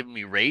grandstand giving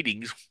me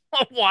ratings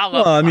while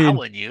Well, I'm I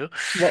mean, plowing you.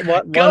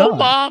 why Go, not?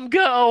 mom,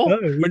 go.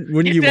 Wouldn't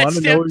Get you that want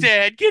to know?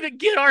 stepdad.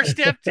 Get our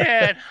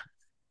stepdad.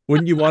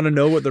 Wouldn't you want to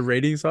know what the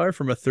ratings are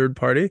from a third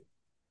party?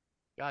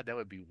 God, that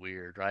would be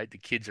weird, right? The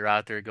kids are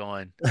out there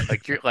going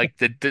like you're like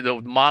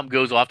the mom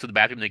goes off to the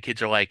bathroom and the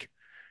kids are like,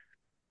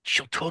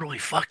 she'll totally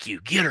fuck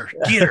you. Get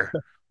her.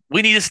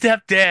 We need a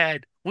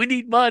stepdad. We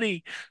need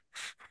money.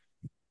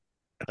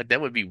 Like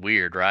that would be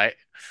weird, right?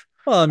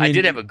 Well, I I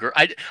mean, did have a girl.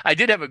 I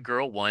did have a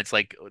girl once.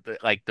 I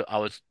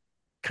was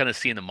kind of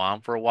seeing the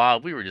mom for a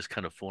while. We were just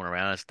kind of fooling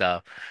around and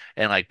stuff.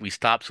 And like we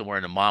stopped somewhere,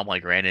 and the mom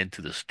like ran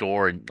into the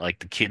store, and like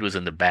the kid was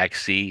in the back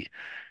seat,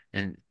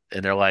 and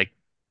they're like,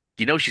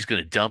 she's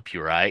gonna dump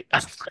you, right? I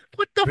was like,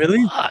 what the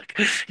really? fuck?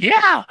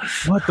 Yeah,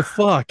 What the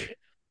fuck?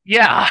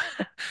 yeah.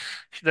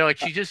 They're like,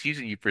 she's just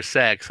using you for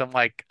sex. I'm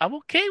like, I'm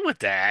okay with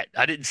that.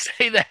 I didn't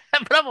say that,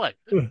 but I'm like,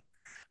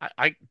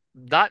 I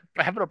not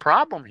having a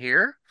problem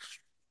here.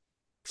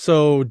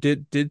 So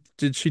did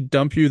she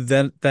dump you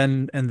then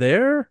and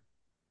there,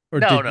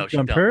 or No, did you no,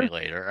 she dump dumped me her?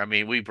 later. I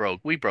mean, we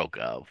broke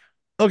up.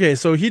 Okay,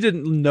 so he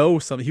didn't know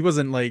something. He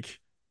wasn't like,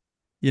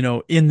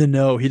 in the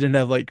know. He didn't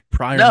have like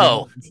prior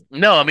No, knowledge.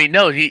 no, I mean,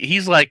 no,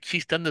 he's like,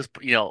 she's done this,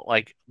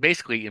 like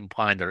basically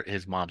implying that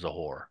his mom's a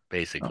whore,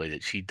 Oh. basically,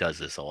 that she does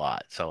this a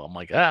lot. So I'm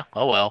like, oh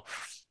well,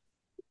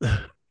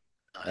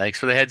 thanks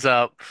for the heads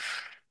up.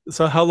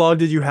 So how long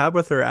did you have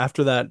with her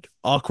after that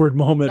awkward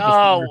moment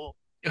before? No,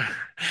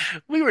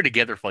 we were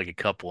together for like a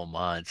couple of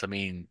months. I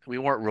mean, we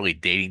weren't really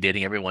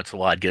dating. Every once in a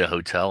while, I'd get a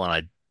hotel and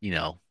I'd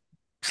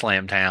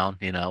slam town,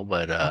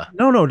 but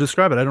No, no,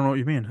 describe it. I don't know what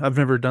you mean. I've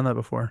never done that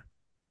before.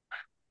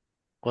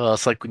 well,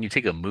 it's like when you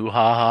take a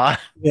muhaha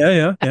Yeah,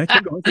 yeah, yeah.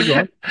 Keep going, keep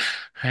going.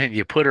 and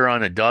you put her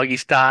on a doggy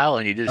style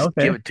and you just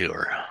give Okay. it to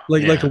her.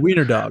 Like a Yeah.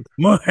 wiener dog.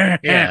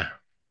 Yeah.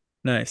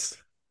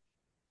 Nice.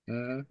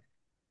 Mhm.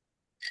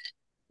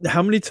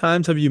 How many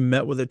times have you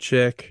met with a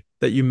chick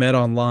that you met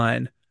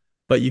online,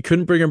 but you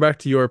couldn't bring her back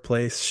to your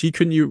place? She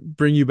couldn't you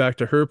bring you back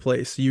to her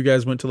place. So you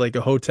guys went to like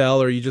a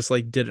hotel or you just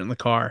like did it in the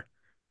car.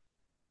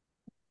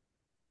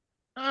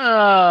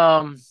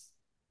 Um,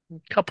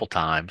 couple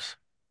times.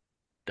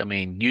 I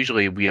mean,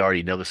 usually we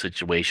already know the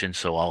situation,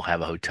 so I'll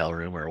have a hotel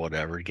room or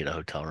whatever, get a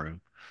hotel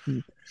room. Hmm.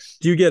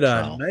 Do you get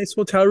a So, nice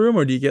hotel room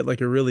or do you get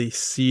like a really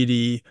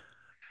seedy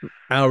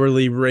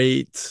hourly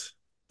rate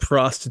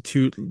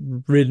prostitute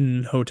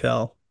ridden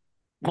hotel?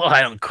 well,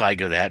 I don't quite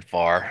go that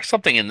far.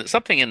 Something in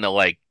the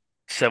like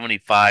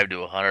 75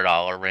 to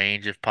 $100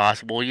 range if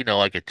possible.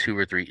 Like a two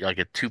or three, like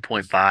a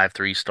 2.5,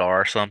 3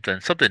 star, something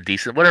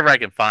decent, whatever I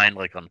can find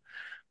like on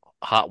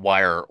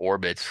Hotwire or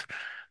Orbitz.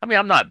 I mean,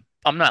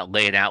 I'm not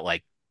laying out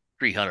like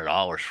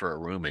 $300 for a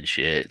room and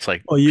shit. It's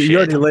like Oh, you shit.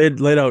 already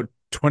laid out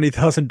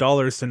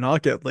 $20,000 to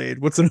not get laid.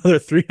 What's another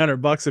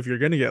 $300 if you're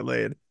gonna get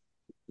laid?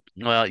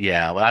 Well,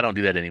 yeah, well, I don't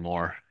do that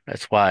anymore.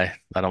 That's why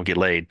I don't get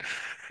laid.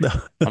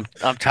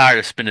 I'm tired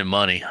of spending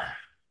money.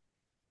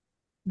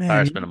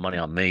 Tired of Man, spending money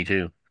on me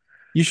too.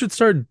 you should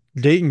start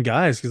dating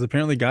guys because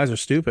apparently guys are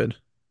stupid.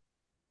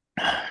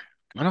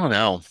 I don't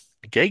know.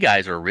 Gay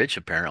guys are rich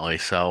apparently,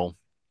 so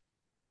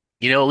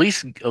at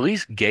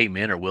least gay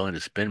men are willing to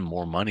spend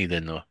more money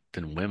than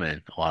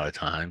women a lot of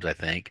times, I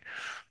think.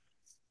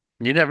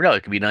 You never know.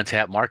 It could be an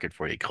untapped market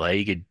for you, Clay.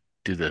 You could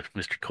do the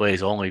Mr.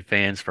 Clay's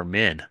OnlyFans for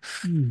men.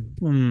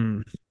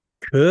 Hmm.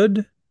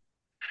 Could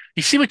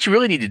You see what you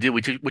really need to do.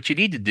 What you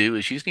need to do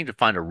is you just need to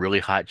find a really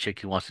hot chick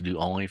who wants to do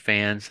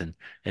OnlyFans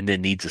and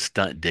then needs a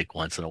stunt dick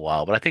once in a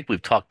while. But I think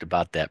we've talked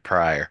about that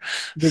prior.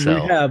 we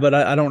So, have, but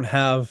I don't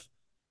have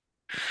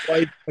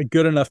quite a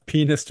good enough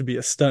penis to be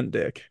a stunt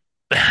dick.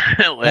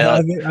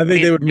 well, I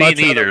think they would me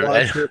much rather neither.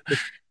 watch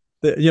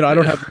I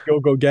don't have the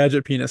go-go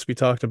gadget penis we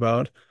talked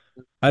about.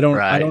 I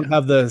Right. don't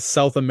have the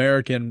South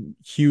American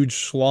huge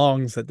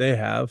schlongs that they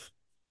have.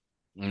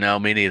 No,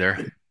 me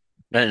neither.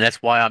 And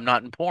that's why I'm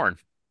not in porn.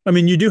 I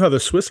mean, you do have the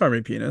Swiss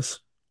Army penis.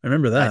 I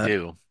remember I that.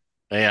 do.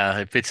 Yeah,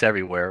 it fits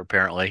everywhere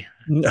apparently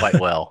quite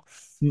well.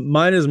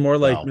 Mine is more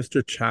like So,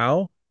 Mr.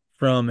 Chow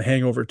from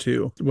Hangover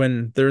 2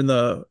 when they're in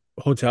the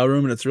hotel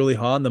room and it's really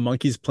hot and the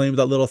monkey's playing with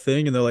that little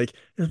thing and they're like,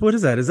 "What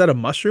is that? Is that a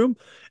mushroom?"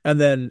 And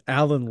then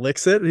Alan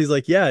licks it and he's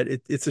like, "Yeah,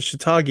 it's a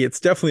shiitake. It's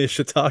definitely a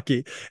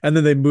shiitake." And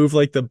then they move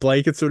like the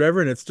blankets or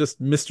whatever and it's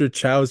just Mr.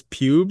 Chow's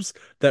pubes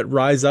that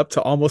rise up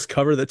to almost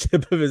cover the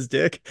tip of his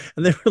dick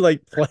and they were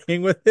like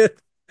playing with it.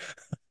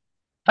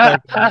 Fucking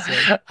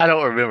awesome. I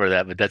don't remember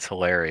that, but that's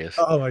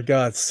hilarious. Oh my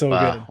God, so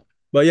good. Wow.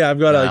 But yeah, I've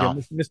got like a Wow.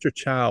 Mr.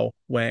 Chow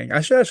Wang.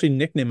 I should actually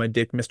nickname my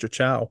dick Mr.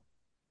 Chow.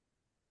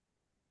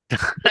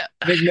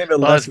 Nickname it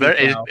Well, it's Leslie better.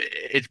 Chow.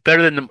 It's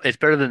better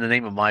than the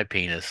name of my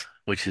penis,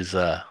 which is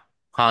Hans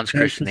Hans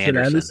Christian Christian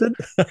Andersen. Andersen?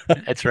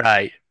 That's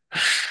right.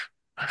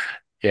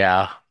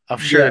 Yeah, I'm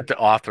sure Yeah. that the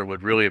author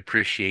would really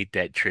appreciate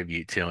that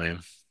tribute to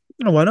him.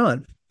 No, why not?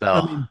 I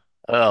So, mean,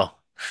 oh,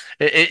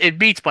 it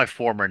beats my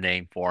former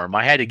name for him.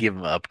 I had to give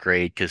him an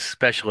upgrade because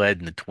special ed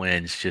and the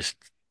twins just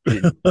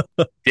didn't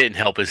didn't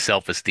help his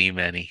self-esteem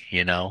any.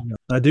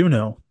 I do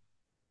know.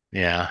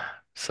 Yeah.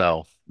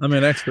 So, I'm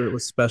an expert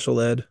with special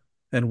ed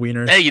and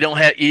hey, wieners. you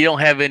don't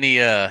have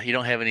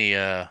any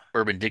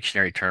Urban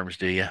Dictionary terms,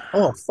 do you?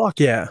 Oh, fuck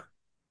yeah.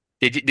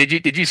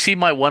 Did you see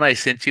my one I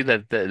sent you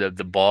that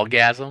the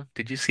ballgasm?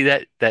 Did you see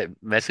that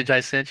message I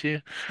sent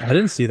you? I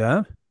didn't see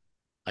that.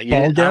 You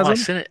didn't? Oh, I Ballgasm?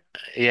 sent it.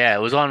 Yeah, it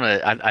was on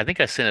I think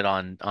I sent it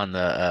on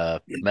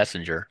the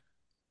messenger.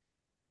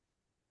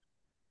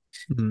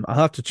 I'll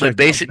have to check But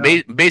that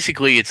out.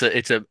 basically, it's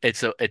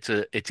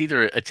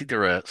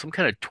either some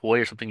kind of toy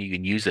or something you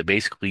can use that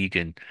basically you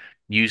can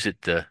use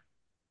it to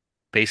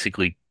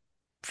basically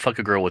fuck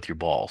a girl with your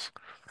balls.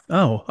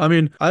 Oh, I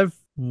mean, I've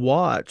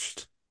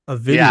watched a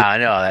video. Yeah, I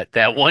know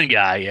that one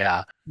guy.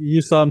 Yeah,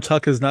 You saw him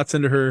tuck his nuts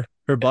into her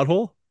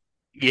butthole?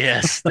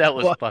 yes, that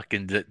was What?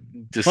 fucking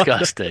What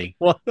the, disgusting.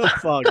 what the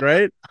fuck,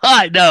 right?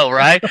 I know,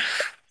 right?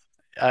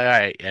 All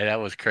right, yeah, that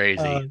was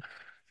Uh, crazy.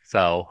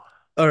 So,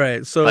 all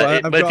right. So but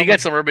I've but if you got my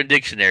got some Urban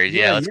Dictionaries,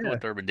 yeah, yeah, let's go yeah.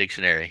 with Urban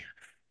Dictionary.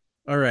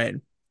 All right.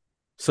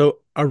 So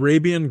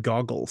Arabian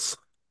goggles.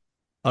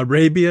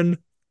 Arabian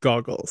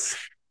goggles.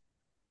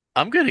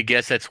 I'm gonna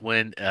guess that's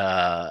when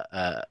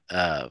a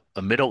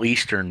Middle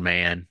Eastern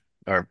man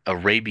or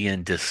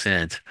Arabian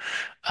descent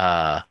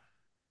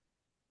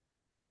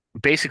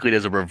basically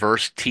does a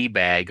reverse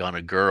teabag on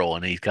a girl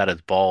and he's got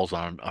his balls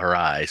on her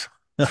eyes.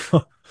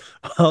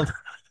 Well,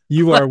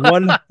 you are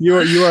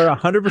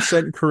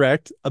 100%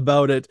 correct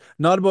about it.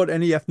 Not about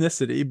any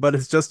ethnicity, but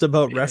it's just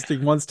about Yeah.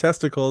 resting one's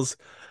testicles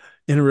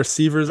in a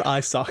receiver's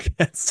eye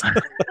sockets.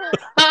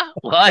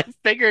 Well, I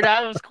figured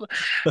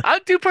I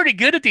do pretty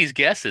good at these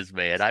guesses,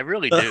 man. I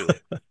really do.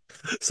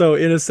 So,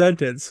 in a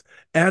sentence,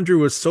 Andrew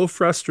was so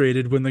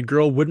frustrated when the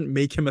girl wouldn't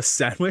make him a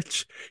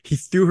sandwich, he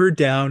threw her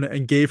down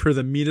and gave her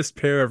the meanest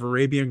pair of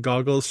Arabian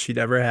goggles she'd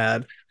ever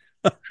had.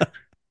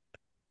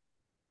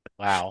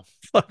 Wow.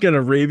 Fucking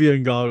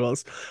Arabian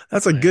goggles.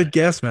 That's a Yeah. good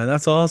guess, man.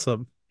 That's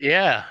awesome.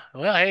 Yeah.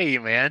 Well, hey,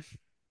 man.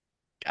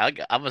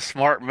 I'm a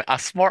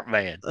smart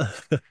man.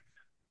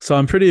 So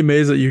I'm pretty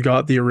amazed that you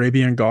got the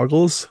Arabian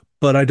goggles,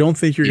 but I don't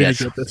think you're gonna Yes.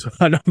 get this one.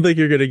 I don't think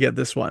you're gonna get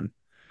this one.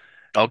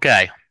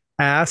 Okay.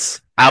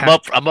 Ass I'm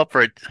up. hatchet. I'm up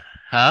for it.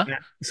 Huh?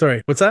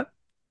 Sorry, what's that?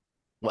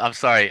 Well, I'm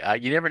sorry.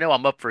 You never know.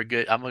 I'm up for a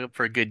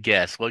good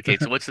guess. Well, okay.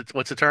 So what's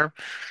the term?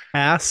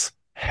 Ass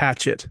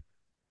hatchet.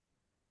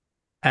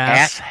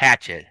 Ass Ass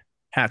hatchet.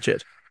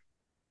 hatchet.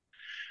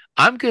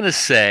 I'm gonna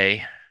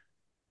say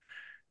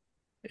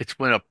it's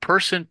when a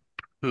person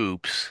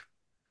poops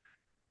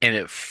and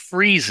it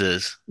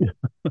freezes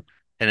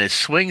and it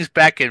swings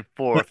back and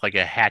forth like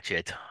a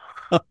hatchet.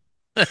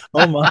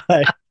 Oh my.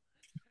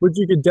 Which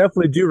you could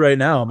definitely do right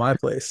now in my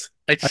place.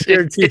 I It's it,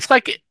 guarantee it's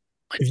like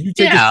if you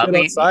take a yeah. I shit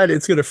mean, outside,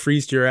 it's gonna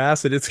freeze to your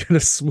ass and it's gonna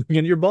swing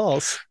in your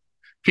balls.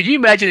 Could you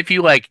imagine if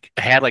you like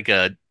had like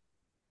a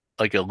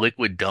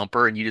liquid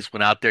dumper and you just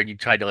went out there and you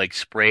tried to like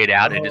spray it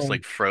out and it just Oh,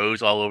 like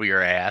froze all over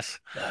your ass?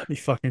 that'd be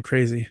fucking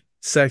crazy.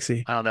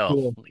 Sexy. I don't know.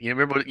 Cool. You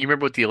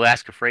remember what the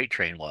Alaska freight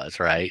train was,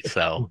 right?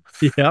 So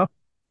Yeah.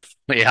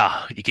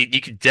 yeah,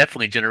 you could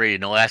definitely generate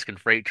an Alaskan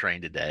freight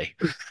train today.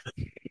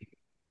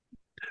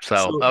 So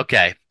So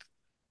okay.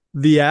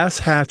 the ass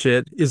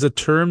hatchet is a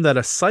term that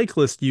a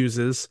cyclist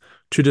uses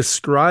to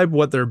describe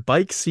what their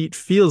bike seat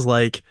feels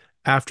like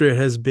after it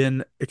has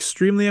been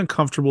extremely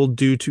uncomfortable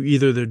due to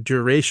either the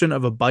duration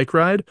of a bike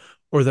ride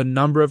or the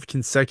number of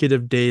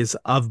consecutive days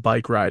of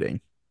bike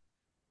riding.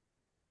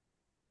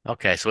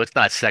 Okay, so it's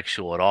not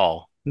sexual at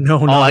all.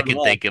 No, All I not at can all.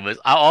 think of is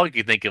all I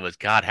can think of is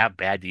God, how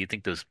bad do you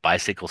think those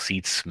bicycle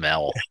seats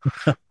smell?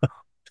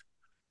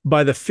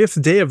 By the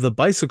fifth day of the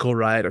bicycle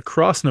ride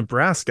across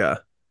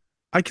Nebraska,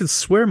 I could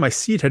swear my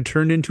seat had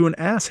turned into an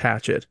ass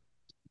hatchet.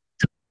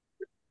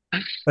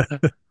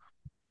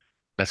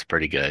 That's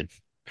pretty good.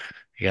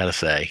 You gotta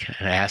say,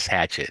 an ass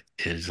hatchet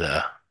is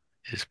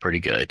pretty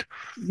good.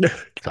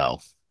 So,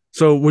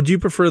 So, would you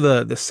prefer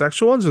the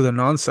sexual ones or the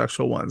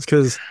non-sexual ones?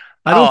 Because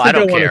I oh, don't I think I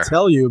don't want to care.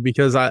 tell you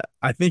because I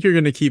think you're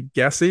going to keep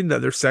guessing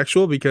that they're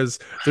sexual because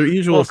they're Well,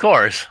 usual of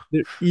course.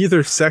 they're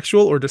either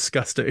sexual or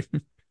disgusting.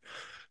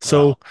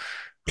 So, Well,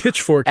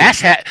 pitchforking,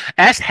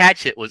 ass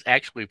hatchet was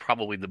actually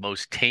probably the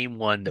most tame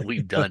one that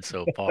we've done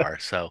so far.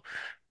 So,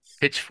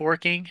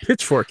 pitchforking,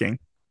 pitchforking.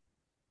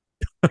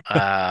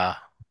 uh,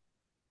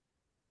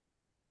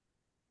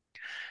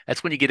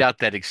 that's when you get out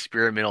that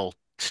experimental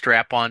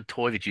strap-on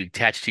toy that you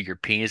attach to your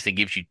penis and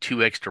gives you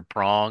two extra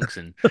prongs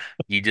and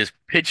you just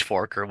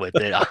pitchfork her with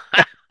it.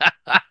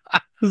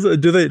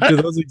 Do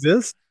those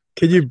exist?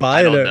 Can you buy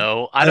I it don't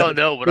know. I a don't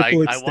know, but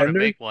triple I want to extender?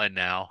 make one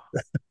now.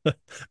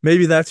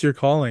 Maybe that's your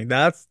calling.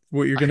 That's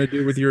what you're I, going to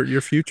do with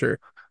your future.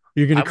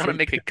 You're going to I want to create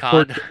make a pitchfork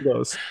con.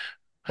 dildos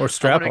or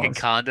I want to make a strap-ons.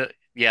 condom.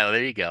 Yeah,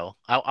 there you go.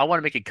 I want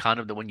to make a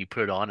condom that when you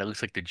put it on, it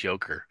looks like the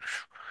Joker,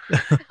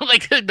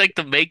 like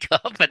the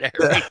makeup and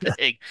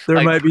everything, There like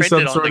might be printed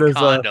some on sort the of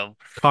condom.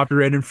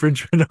 copyright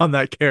infringement on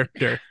that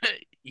character.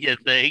 You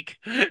think?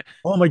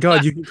 Oh my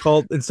God, you can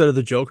call instead of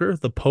the Joker,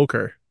 the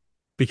poker.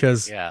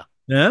 Because Yeah.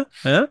 yeah,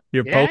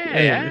 you're poker. Yeah, Anyway.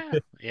 yeah,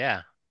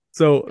 yeah.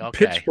 So Okay.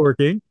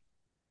 pitchforking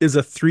is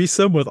a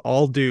threesome with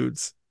all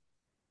dudes.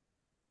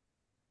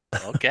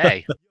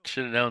 Okay.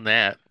 Should have known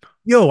that.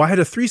 Yo, I had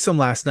a threesome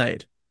last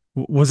night.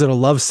 Was it a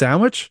love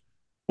sandwich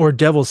or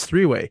devil's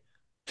three-way?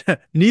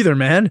 Neither,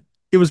 man.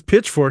 It was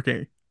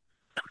pitchforking.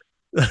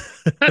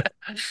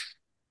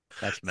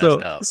 That's messed So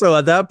up. so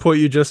at that point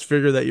you just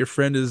figure that your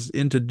friend is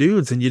into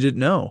dudes and you didn't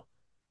know.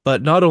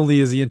 But not only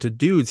is he into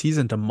dudes, he's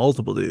into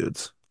multiple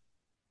dudes.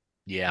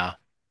 Yeah.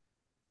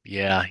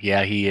 Yeah,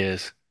 yeah, he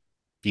is.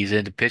 He's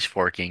into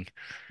pitchforking.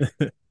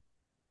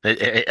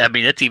 I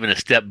mean, that's even a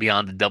step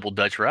beyond the double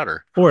Dutch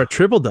rudder. Or a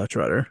triple Dutch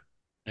rudder.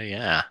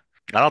 Yeah.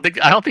 I don't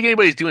think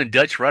anybody's doing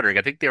Dutch ruddering.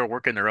 I think they were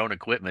working their own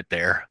equipment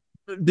there.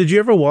 Did you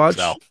ever So,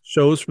 watch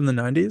shows from the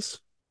 90s?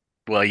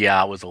 well,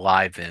 yeah, I was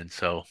alive then,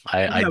 so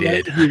I Yeah, but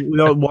did. we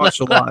all watched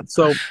a lot.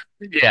 So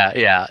Yeah,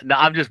 yeah. No,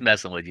 I'm just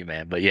messing with you,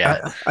 man. But yeah,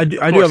 of I do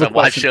have course a I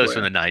watched question shows for from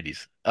you. the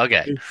 90s.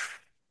 Okay.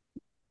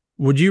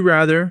 Would you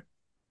rather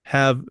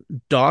have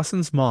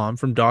Dawson's mom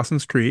from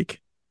Dawson's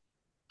Creek?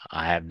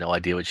 I have no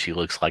idea what she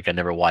looks like. I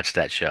never watched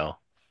that show.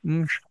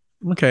 Mm,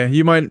 okay,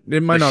 it might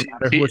But not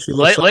matter what she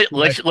looks like.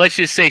 let's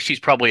just say she's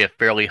probably a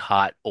fairly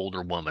hot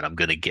older woman. I'm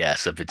gonna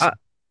guess I,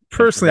 if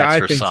personally, that's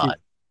her son.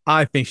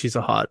 I think she's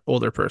a hot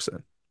older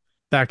person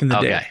back in the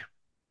day. Okay.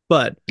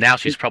 But Now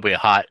she's probably a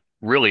hot,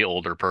 really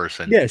older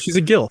person. yeah, she's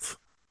a gilf.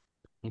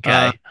 Uh,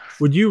 Okay.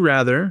 would you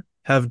rather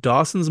have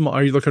Dawson's mom?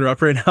 Are you looking her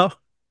up right now?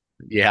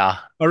 Yeah.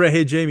 All right,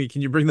 hey Jamie,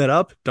 can you bring that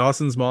up?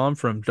 Dawson's mom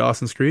from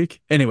Dawson's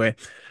Creek. Anyway,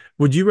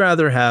 would you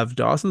rather have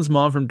Dawson's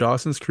mom from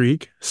Dawson's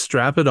Creek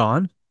strap it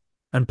on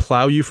and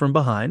plow you from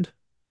behind,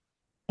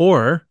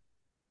 or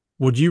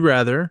would you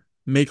rather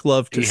make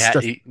love to He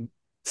had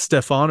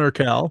Stefan or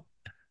Cal?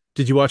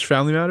 Did you watch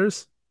Family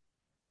Matters?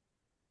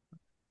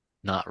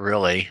 not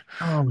really.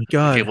 Oh my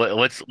Okay, God.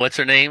 what's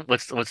her name?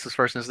 What's this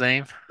person's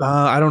name?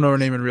 I don't know her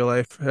name in real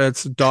life.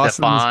 It's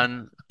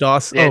Stefan.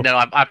 Dawson. Yeah, Oh,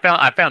 no, I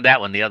found that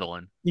one, the other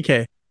one.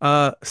 okay.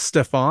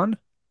 Stefan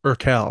or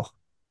Cal?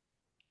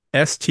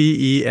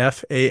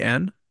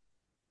 Stefan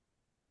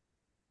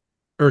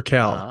or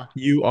Cal? Uh-huh.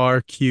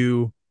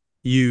 Urquelle.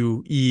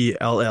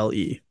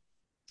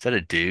 Is that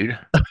a dude?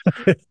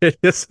 It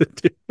is a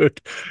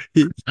dude.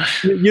 He,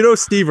 you know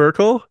Steve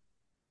Urkel?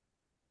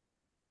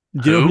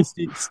 Do you know who Who?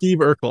 Steve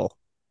Urkel?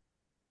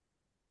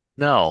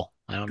 No,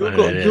 I don't know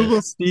who that Google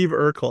is. Steve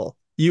Urkel.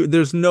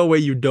 There's no way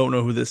you don't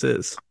know who this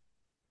is.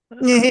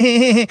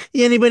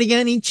 Anybody got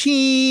any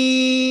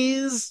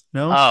cheese?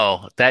 No.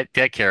 Oh, that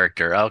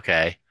character.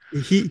 Okay.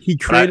 He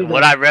created a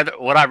Would I rather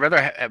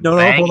no,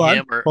 bang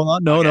him or hold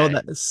on, no, okay.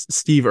 that's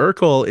Steve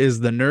Urkel is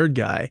the nerd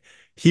guy.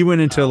 He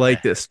went into like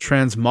Okay. this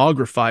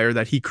transmogrifier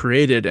that he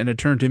created, and it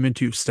turned him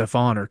into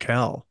Stefan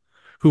Urkel,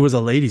 who was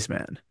a ladies'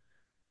 man.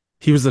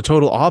 He was the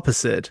total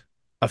opposite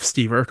of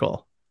Steve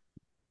Urkel.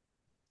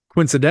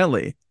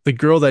 coincidentally, the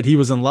girl that he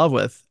was in love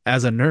with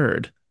as a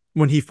nerd,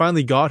 when he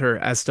finally got her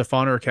as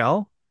Stefan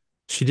Urkel,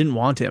 she didn't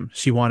want him.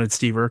 She wanted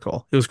Steve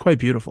Urkel. It was quite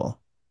beautiful.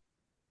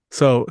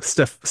 So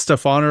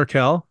Stefan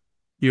Urkel,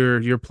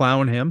 you're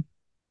plowing him,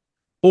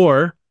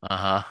 or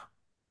Uh-huh.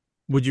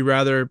 would you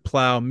rather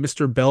plow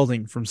Mr.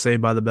 Belding from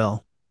Saved by the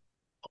Bell?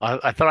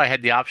 I thought I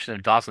had the option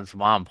of Dawson's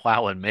mom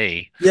plowing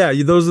me. Yeah,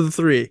 those are the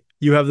three.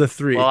 You have the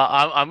Well, three.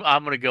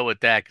 I'm gonna go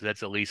with that because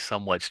that's at least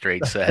somewhat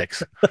straight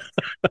sex.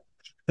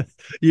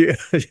 You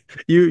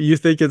you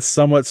think it's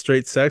somewhat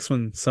straight sex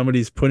when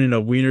somebody's putting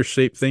a wiener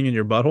shaped thing in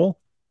your butthole?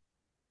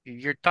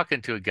 You're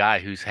talking to a guy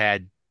who's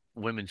had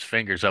women's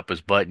fingers up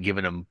his butt and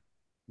giving him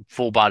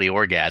full body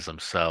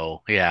orgasms.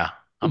 So yeah,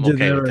 I'm Did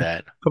okay with never.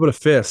 that. How about a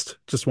fist?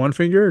 Just one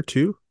finger or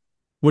two?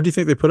 What do you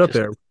think they put up Just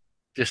there?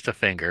 just a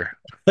finger.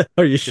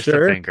 Are you Just a sure?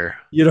 finger.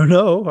 You don't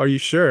know? Are you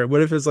sure?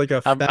 What if it's like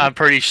a I'm fat? I'm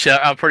pretty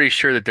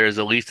sure that there's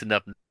at least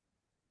enough to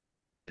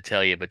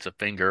tell you if it's a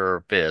finger or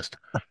a fist.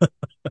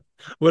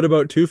 What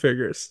about two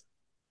fingers?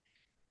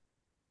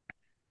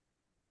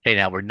 Hey,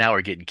 now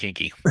we're getting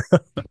kinky.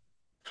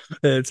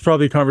 It's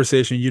probably a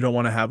conversation you don't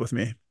want to have with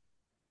me.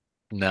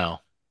 No,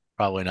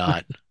 probably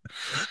not.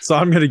 So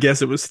I'm gonna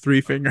guess it was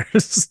three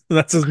fingers.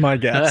 That's just my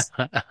guess.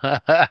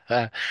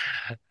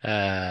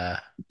 Uh,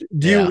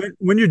 Do you yeah.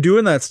 when you're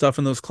doing that stuff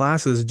in those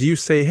classes, do you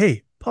say,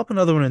 "Hey, pop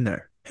another one in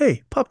there.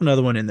 Hey, pop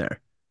another one in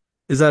there."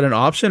 Is that an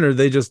option, or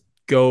they just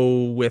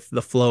go with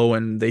the flow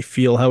and they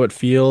feel how it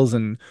feels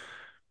and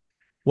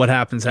what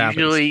happens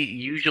happens?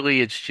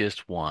 Usually it's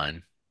just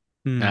one.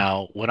 Hmm.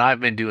 Now, when I've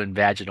been doing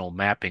vaginal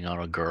mapping on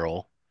a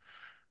girl,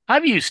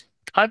 I've used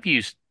I've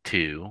used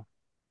two,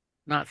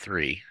 not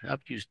three.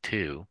 I've used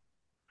two.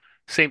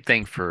 Same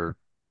thing for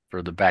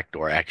the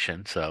backdoor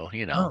action. So,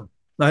 Oh,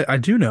 I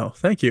do know.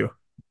 Thank you.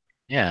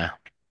 yeah.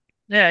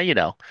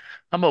 Yeah,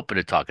 I'm open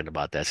to talking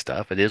about that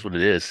stuff. It is what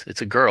it is.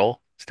 It's a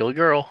girl, still a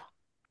girl.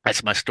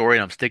 That's my story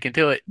and I'm sticking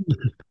to it.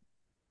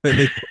 They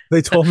they,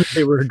 they told me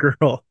they were a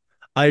girl.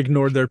 I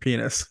ignored their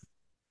penis.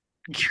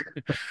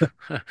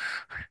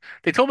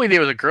 They told me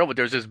there was a girl, but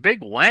there was this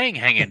big wang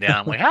hanging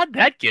down. I'm like, how'd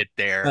that get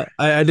there?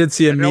 I did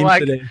see a And they're meme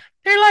like, today.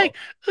 they're Oh. like,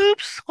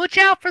 oops, watch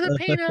out for the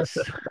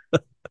penis.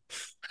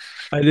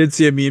 I did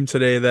see a meme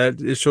today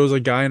that it shows a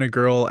guy and a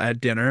girl at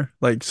dinner,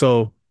 like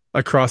so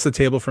across the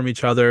table from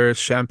each other,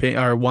 champagne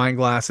or wine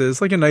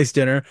glasses, like a nice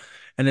dinner,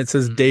 and it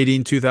says Hmm.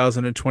 dating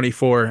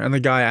 2024, and the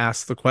guy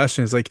asks the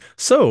question, he's like,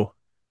 "So,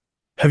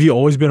 have you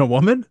always been a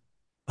woman?"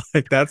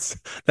 Like that's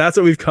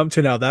what we've come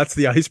to now. That's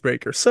the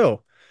icebreaker.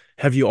 So,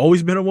 have you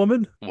always been a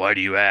woman? Why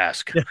do you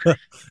ask? Yeah.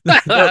 No,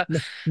 Is no,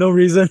 no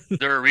reason.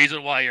 there a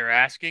reason why you're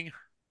asking?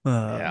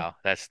 Uh, Yeah,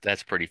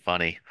 that's pretty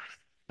funny.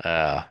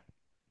 Uh,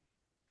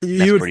 you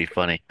that's would pretty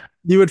funny.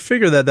 you would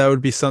figure that that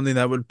would be something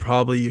that would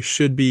probably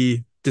should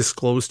be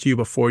disclosed to you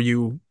before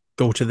you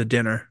go to the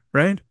dinner,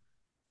 right?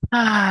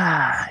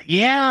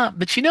 Yeah,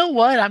 but you know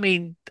what? I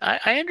mean,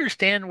 I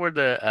understand where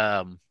the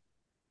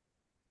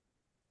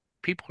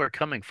people are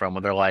coming from,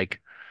 where they're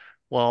like,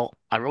 well,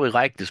 I really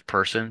like this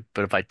person,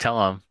 but if I tell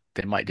them,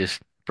 they might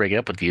just break it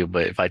up with you.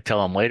 But if I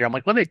tell them later, I'm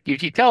like, well, if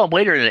you tell them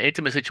later in an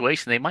intimate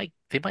situation, they might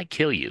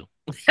kill you.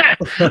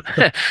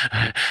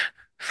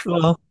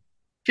 Well,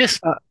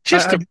 Just uh,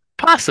 just a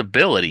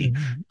possibility,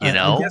 you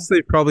I guess know?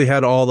 they probably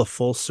had all the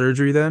full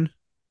surgery then,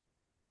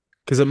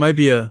 because it might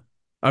be a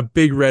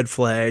big red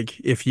flag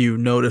if you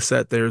notice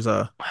that there's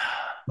a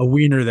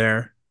wiener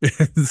there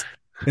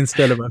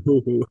instead of a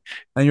hoo hoo,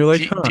 and you're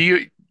like, Do huh? do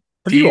you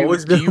Have do you you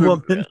always do been a you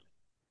woman?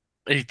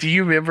 do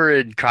you remember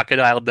in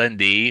Crocodile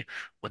Dundee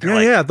when they're Yeah,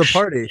 like, yeah, at the Shh,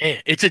 party.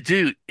 hey, it's a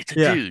dude, it's a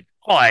Yeah, dude.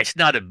 Oh, it's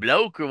not a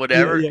bloke or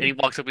yeah, whatever. yeah, And he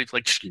walks up and he's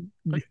like, Shh. yeah,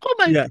 Like, oh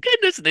my yeah,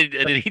 goodness. And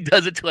then he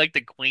does it to like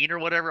the queen or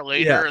whatever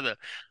yeah. later, or the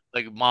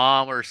like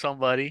mom or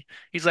somebody.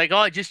 He's like,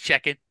 oh, just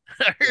checking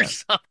or Yeah.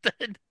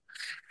 something.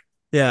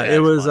 Yeah,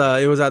 That's funny.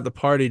 it was at the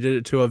party, did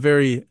it to a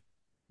very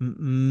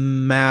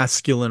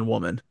masculine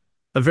woman.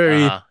 A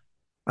very Uh-huh.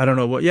 I don't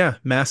know what, yeah,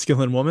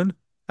 masculine woman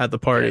at the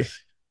party.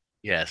 Yes.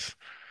 Yes.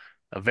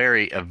 A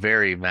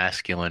very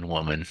masculine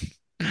woman.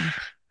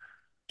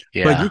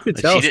 But you Yeah. could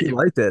And tell she she did,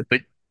 liked it.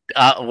 but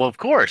well, of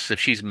course, if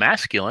she's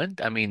masculine,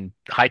 I mean,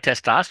 high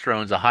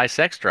testosterone's a high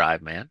sex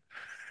drive, man.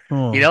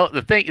 Oh,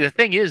 The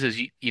thing is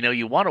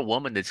you want a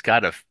woman that's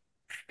got a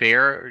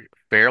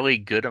fairly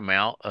good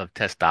amount of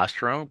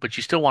testosterone, but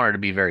you still want her to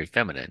be very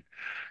feminine,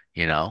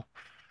 you know?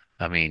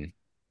 I mean,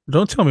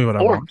 don't tell me what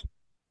I or want.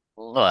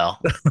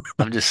 well,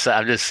 I'm just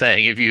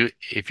saying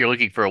if you're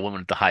looking for a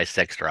woman with a high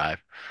sex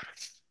drive.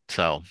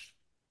 So,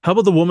 How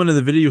about the woman in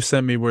the video you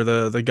sent me where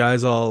the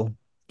guy's all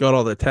got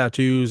all the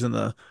tattoos and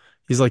the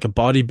he's like a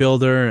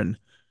bodybuilder and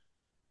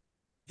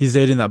he's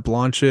dating that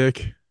blonde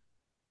chick.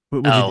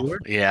 Would you oh, do her?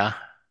 yeah.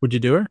 Would you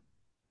do her?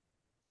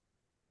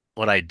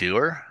 Would I do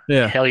her?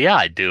 Yeah. Hell yeah,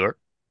 I'd do her.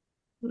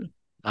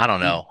 I don't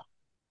know.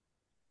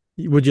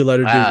 Would you let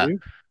her do Uh,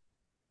 you?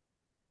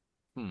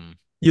 hmm,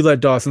 You let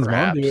Dawson's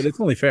mom do it. perhaps. It's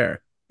only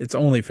fair. It's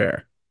only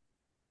fair.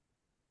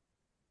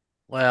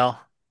 Well,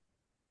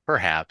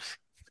 perhaps.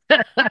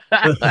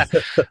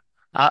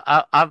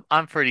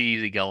 I'm pretty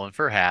easy going,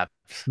 perhaps.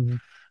 Mhm.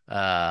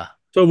 Uh,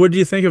 So what do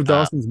you think of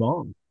uh, Dawson's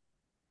mom?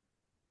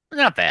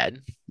 not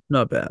bad,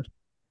 Not bad.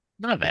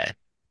 not bad.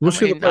 I What's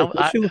she look mean, like?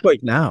 What's she look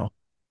like now?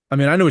 I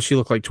mean, I know what she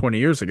looked like 20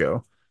 years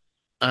ago.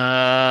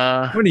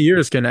 uh, 20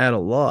 years can add a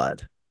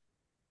lot.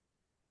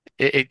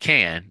 it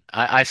can.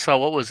 I saw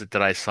what was it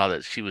that I saw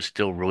that she was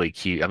still really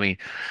cute. I mean,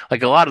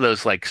 like a lot of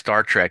those like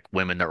Star Trek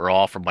women that were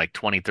all from like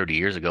 20, 30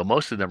 years ago,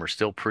 most of them are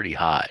still pretty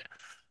hot.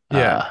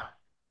 Yeah. Uh,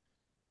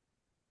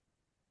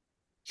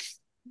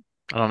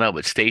 I don't know,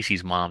 but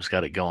Stacy's mom's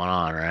got it going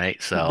on,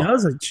 right? So,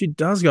 She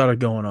does got it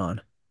going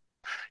on.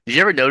 did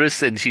you ever notice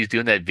that she's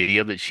doing that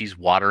video that she's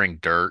watering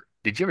dirt?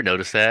 Did you ever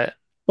notice that?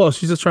 Well,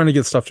 she's just trying to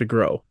get stuff to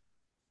grow.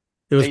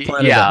 It was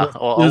planted that Yeah.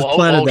 Oh, it was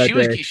planted that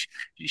day.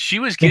 she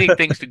was getting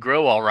things to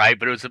grow all right,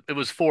 but it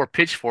was four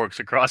pitchforks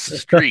across the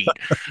street.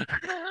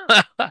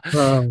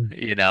 Um,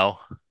 You know.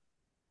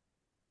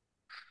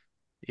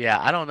 Yeah,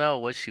 I don't know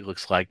what she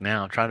looks like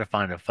now. I'm trying to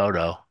find a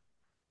photo.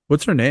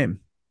 what's her name?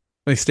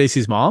 Like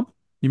Stacy's mom?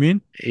 You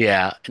mean?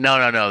 Yeah. No,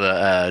 no,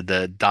 no,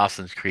 the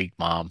Dawson's Creek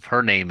mom.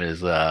 Her name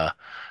is The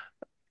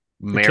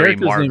Mary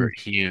character's name Margaret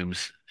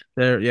Humes.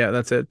 there. Yeah,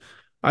 that's it.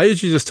 I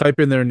usually just type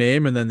in their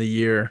name and then the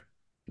year.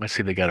 Let's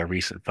see if they got a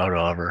recent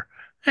photo of her.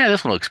 Yeah,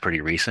 this one looks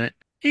pretty recent.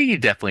 You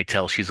can definitely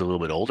tell she's a little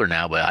bit older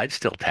now, but I'd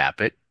still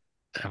tap it.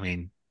 I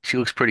mean, she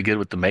looks pretty good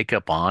with the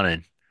makeup on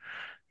and,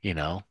 you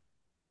know,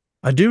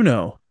 I do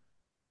know.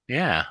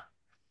 yeah.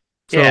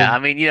 Yeah, So I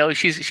mean,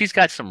 she's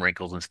got some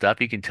wrinkles and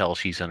stuff. You can tell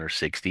she's in her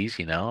 60s,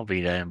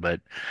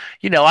 but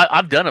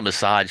I've done a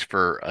massage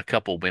for a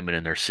couple women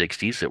in their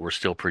 60s that were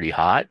still pretty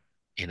hot,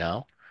 you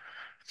know.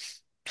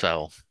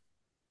 So,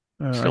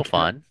 I still can't.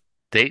 fun.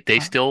 They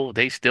still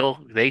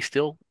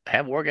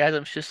have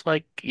orgasms just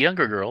like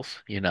younger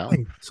girls.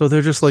 Wait, so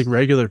they're just like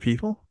regular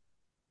people?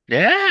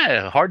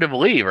 Yeah, hard to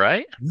believe,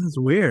 right? That's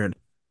weird.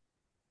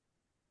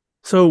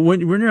 So when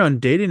you're on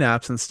dating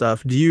apps and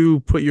stuff, do you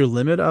put your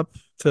limit up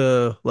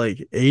to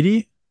like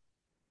 80?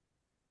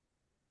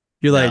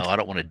 You're No, like I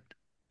don't want to.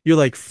 you're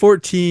like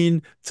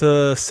 14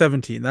 to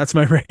 17. That's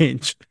my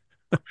range.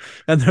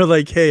 And they're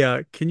like,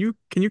 "Hey, can you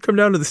come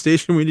down to the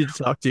station? We need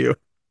to talk to you."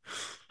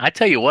 I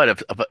tell you what,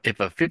 if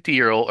a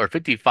 50-year-old or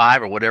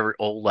 55 or whatever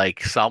old like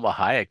Salma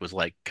Hayek was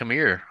like, "Come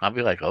here," I'll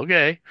be like,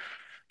 "Okay,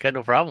 got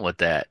no problem with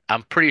that."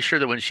 I'm pretty sure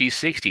that when she's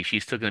 60,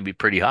 she's still going to be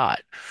pretty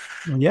hot,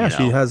 Well, yeah, you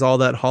she know. has all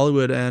that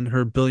Hollywood and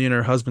her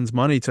billionaire husband's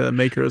money to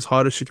make her as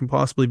hot as she can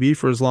possibly be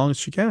for as long as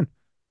she can.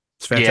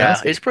 It's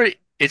Yeah, fantastic.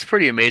 it's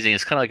pretty amazing.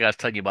 It's kind of like I was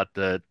telling you about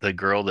the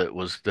girl that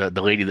was the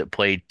lady that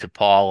played to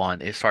Paul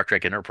on Star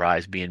Trek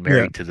Enterprise being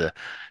Yeah. married to the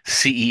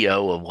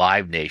CEO of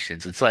Live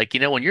Nations. It's like,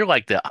 when you're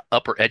like the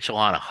upper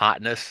echelon of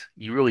hotness,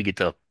 you really get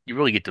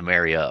to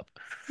marry up.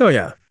 Oh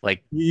yeah.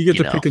 Like, You get you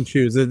to know. pick and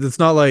choose.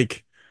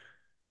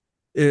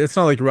 It's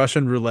not like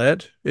Russian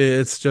roulette.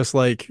 It's just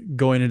like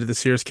going into the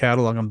Sears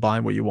catalog and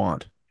buying what you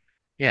want.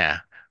 Yeah.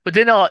 But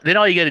then all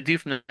you got to do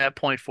from that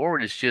point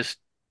forward is just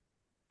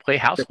play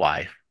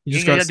housewife. You You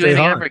just ain't got got to to do stay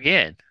anything hot. ever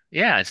again.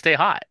 Yeah, and stay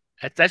hot.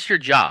 That's your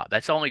job.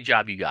 That's the only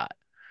job you got.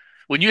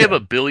 When you have Yeah.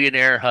 a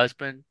billionaire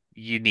husband,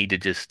 you need to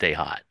just stay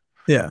hot.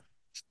 Yeah.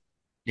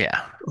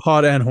 Yeah.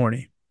 Hot and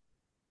horny.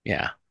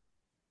 Yeah.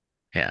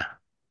 Yeah.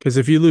 Because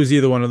if you lose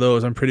either one of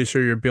those, I'm pretty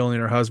sure your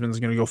billionaire husband is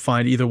going to go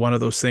find either one of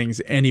those things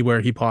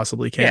anywhere he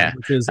possibly can, Yeah.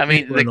 which is I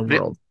mean, anywhere in the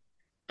world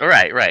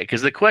right, right.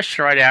 Because the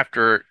question right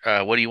after,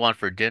 what do you want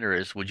for dinner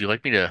is, would you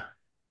like me to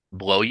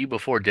blow you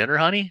before dinner,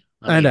 honey?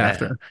 I and mean,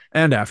 after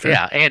and after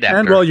yeah, and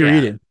and after, while you're yeah.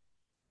 eating.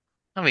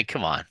 I mean,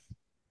 come on.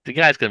 The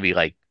guy's gonna be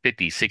like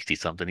 50, 60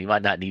 something. He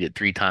might not need it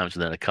three times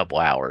within a couple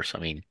hours. I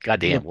mean,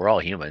 What a goddamn, we're all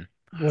human.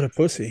 what a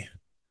pussy.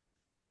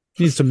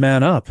 He needs to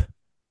man up.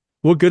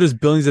 What good is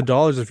billions of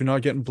dollars if you're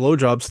not getting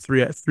blowjobs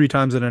three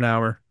times in an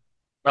hour?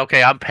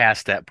 Okay, I'm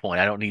past that point.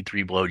 I don't need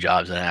three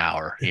blowjobs in an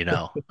hour.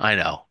 I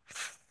know.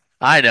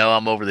 I know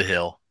I'm over the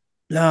hill.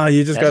 No,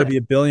 you just got That's to a be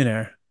a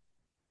billionaire.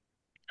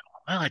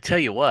 well, I tell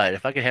you what,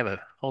 if I could have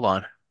a hold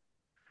on.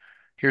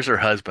 Here's her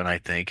husband, I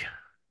think.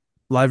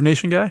 Live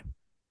Nation guy?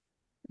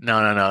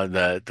 No, no, no,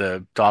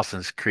 the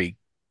Dawson's Creek.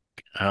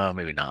 Oh,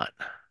 maybe not.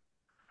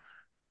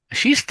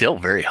 She's still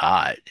very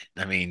hot.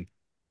 I mean,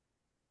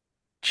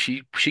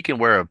 she can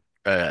wear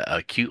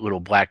a cute little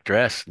black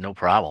dress, no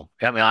problem.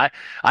 I mean,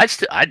 I'd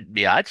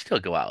still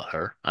go out with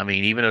her. I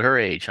mean, even at her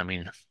age. I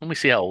mean, let me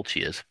see how old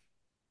she is.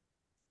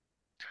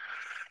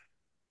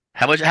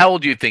 How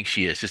old do you think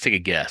she is? Just take a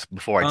guess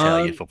before I tell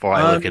you, before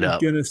I look it I'm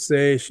up. gonna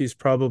say she's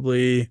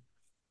probably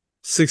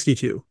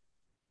 62.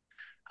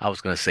 I was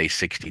gonna say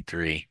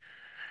 63.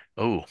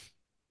 Oh,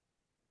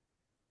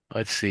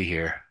 let's see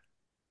here.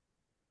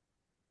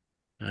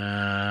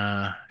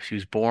 She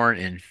was born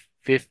in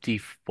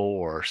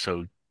 54,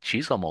 so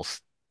she's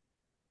almost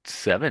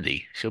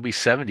 70. She'll be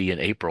 70 in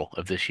April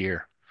of this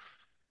year.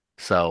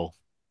 So,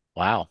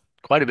 wow,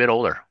 quite a bit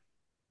older.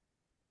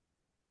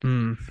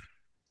 Hmm.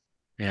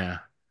 Yeah.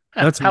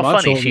 Huh, That's how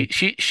much funny. older.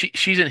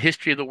 She's in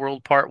History of the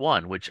World Part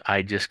 1, which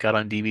I just got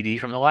on DVD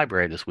from the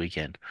library this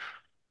weekend.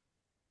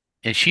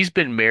 And she's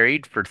been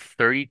married for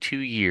 32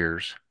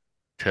 years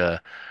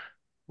to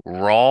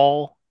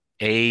Rawl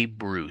A.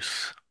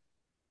 Bruce.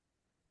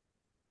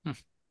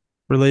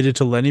 Related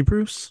to Lenny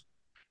Bruce?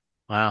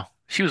 Wow.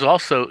 She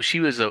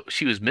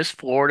was Miss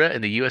Florida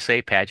in the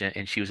USA pageant,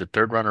 and she was a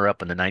third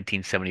runner-up in the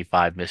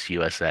 1975 Miss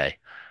USA.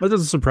 That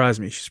doesn't surprise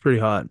me. She's pretty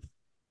hot.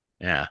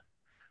 Yeah.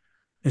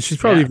 And she's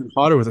probably Yeah. even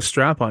hotter with a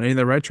strap on. Ain't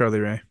that right, Charlie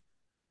Ray?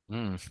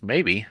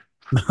 Maybe.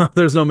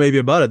 There's no maybe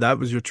about it. That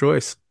was your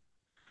choice.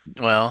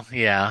 Well,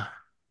 yeah.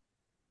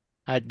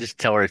 I'd just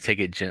tell her to take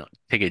it gentle.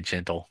 Take it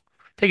gentle.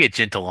 Take it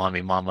gentle on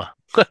me, mama.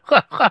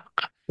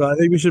 So I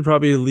think we should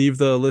probably leave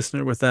the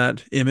listener with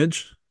that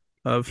image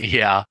of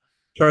Yeah.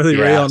 Charlie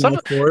Ray Yeah. on all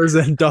fours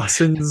and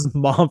Dawson's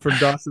mom from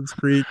Dawson's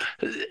Creek.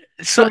 Go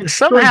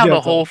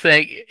gentle.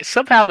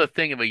 Somehow the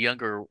thing of a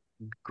younger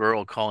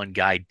girl calling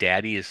guy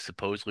daddy is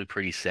supposedly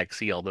pretty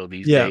sexy, although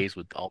these Yeah. days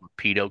with all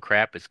the pedo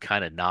crap, it's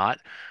kind of not.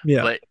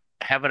 Yeah. But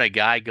having a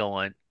guy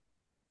going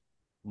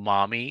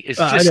mommy is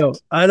I just know.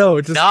 I know.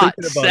 Just not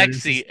thinking about it is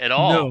just sexy at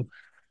all. no.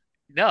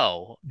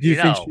 No, Do you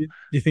think she? Do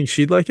you think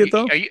she'd like it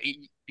though? Are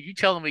you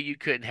telling me you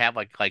couldn't have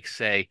like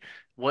say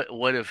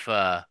what if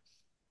uh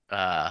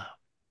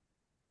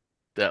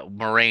the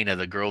Morena,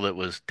 the girl that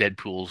was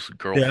Deadpool's Yeah.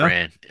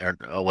 girlfriend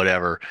or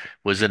whatever,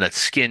 was in a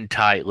skin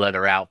tight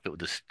leather outfit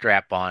with a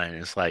strap on, and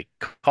it's like,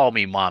 call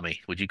me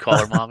mommy. Would you call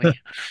her mommy?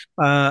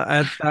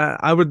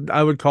 I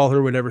would call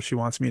her whatever she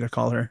wants me to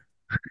call her.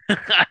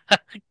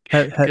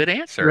 Good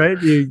answer. Right?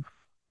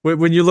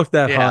 When you look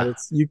that hot, Yeah.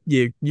 it's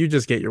you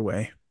just get your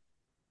way.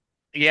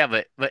 Yeah,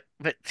 but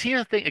see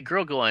the thing, a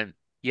girl going,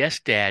 yes,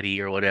 daddy,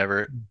 or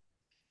whatever,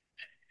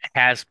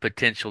 has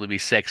potential to be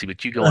sexy,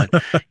 but you going,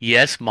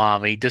 yes,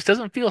 mommy, just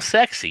doesn't feel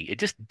sexy. It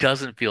just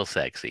doesn't feel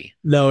sexy.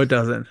 No, it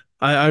doesn't.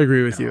 I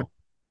agree with you. No.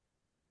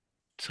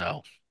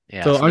 So,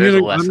 yeah, So so there's a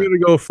I'm lesson. gonna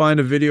go find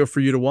a video for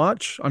you to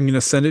watch. I'm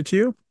gonna send it to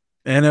you,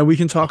 and we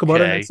can talk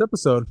about it next Okay.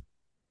 episode.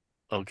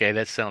 Okay,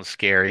 that sounds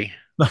scary.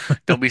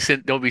 Don't be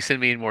sending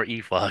me any more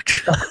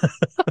e-fucks.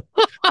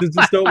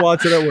 Just don't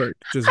watch it at work.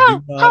 Just do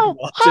Oh, not oh,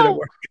 watch it at oh.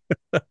 work.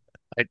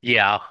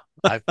 Yeah,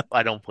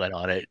 I don't plan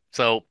on it.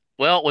 So,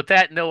 well, with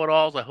that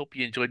know-it-alls, I hope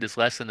you enjoyed this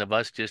lesson of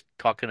us just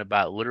talking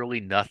about literally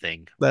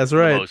nothing That's for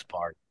the right. most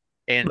part,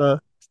 and Uh,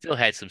 still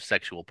had some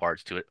sexual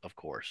parts to it, of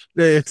course.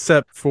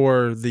 except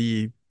for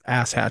the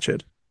ass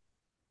hatchet.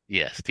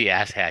 Yes, the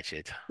ass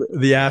hatchet.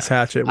 The ass Yeah.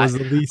 hatchet I was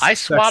the I least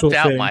swapped sexual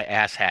out thing. my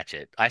ass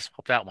hatchet. I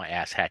swapped out my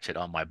ass hatchet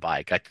on my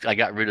bike. I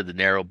got rid of the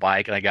narrow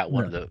bike and I got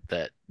one Yeah.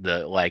 of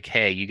the like,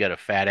 hey, you got a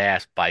fat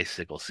ass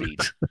bicycle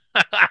seats.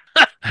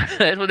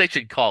 That's what they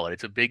should call it.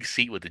 It's a big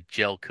seat with a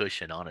gel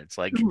cushion on it. It's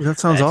like Ooh, that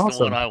sounds that's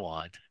the one awesome. I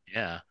want.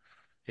 Yeah,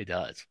 it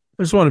does.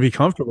 I just want to be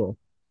comfortable.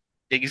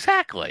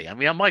 Exactly. I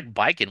mean, I'm like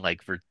biking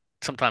like for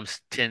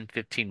sometimes 10,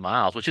 15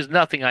 miles, which is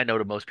nothing I know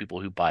to most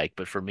people who bike,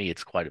 but for me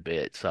it's quite a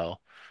bit. So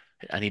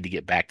I need to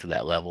get back to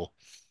that level.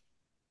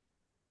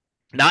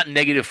 Not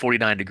negative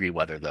 49-degree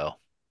weather, though.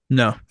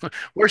 No,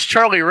 Where's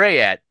Charlie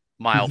Ray at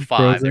mile he's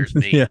five? frozen.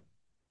 There's Yeah, me.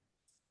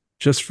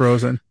 just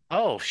frozen.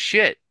 Oh,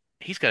 shit.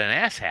 He's got an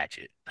ass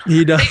hatchet.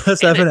 He does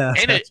And have a, an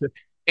ass and a, hatchet.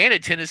 and a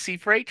Tennessee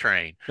freight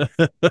train.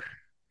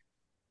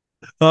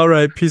 All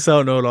right, peace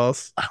out,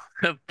 know-it-alls.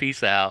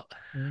 Peace out.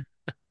 Hey,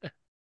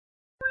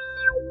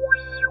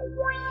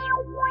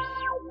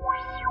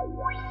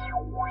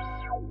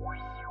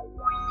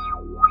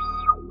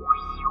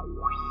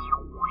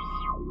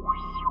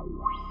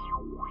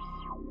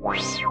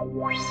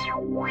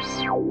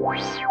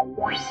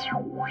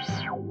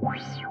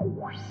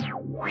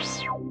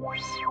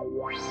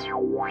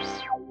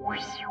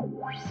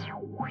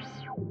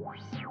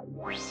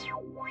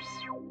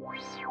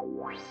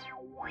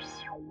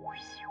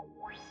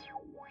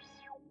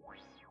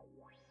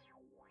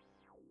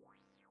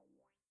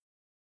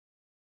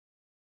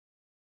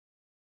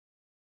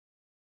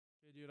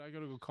 dude, I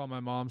gotta go call my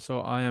mom,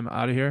 so I am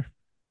out of here.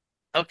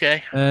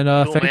 Okay. And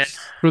Cool, man. thanks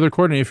for the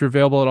recording. If you're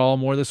available at all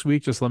more this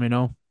week, just let me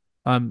know.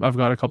 I've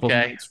got a couple of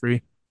Okay. nights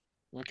free.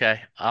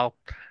 Okay. I'll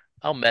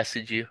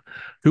message you.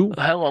 Cool.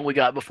 How long we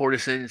got before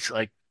this ends?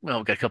 Like, well,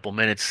 we got a couple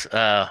minutes.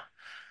 Yeah,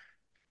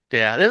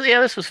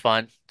 this was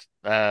fun.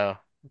 Uh,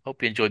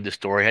 hope you enjoyed the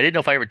story. I didn't know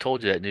if I ever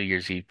told you that New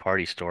Year's Eve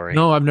party story.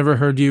 No, I've never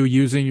heard you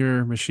using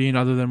your machine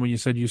other than when you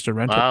said you used to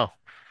rent one. Oh,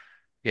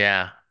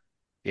 yeah,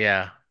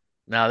 yeah.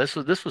 Now this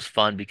was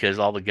fun because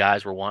all the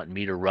guys were wanting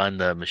me to run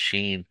the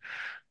machine,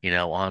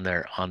 on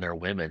their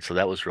women. So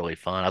that was really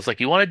fun. I was like,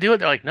 "You want to do it?"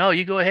 They're like, "No,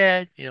 you go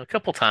ahead." A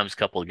couple times, a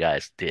couple of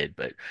guys did,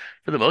 but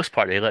for the most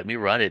part, they let me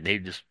run it,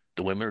 and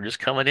the women were just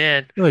coming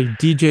in. You're like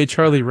DJ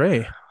Charlie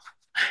Ray.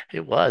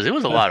 It was a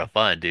lot of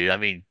fun, dude. I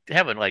mean,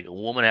 having like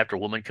woman after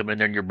woman come in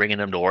there and you're bringing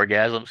them to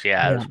orgasms,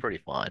 yeah, it Yeah, was pretty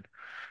fun.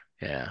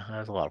 Yeah, that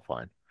was a lot of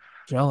fun.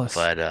 jealous.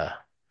 But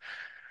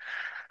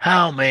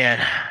oh man,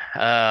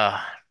 uh,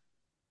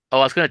 I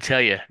was gonna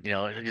tell you,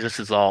 this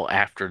is all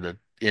after the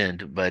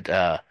end, but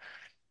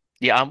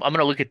yeah, I'm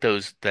gonna look at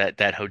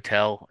that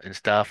hotel and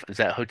stuff. Is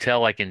that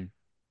hotel like in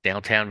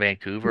downtown No,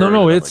 Vancouver, or is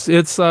no, it on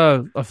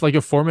the? it's like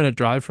a 4 minute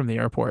drive from the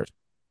airport.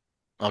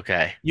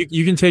 Okay,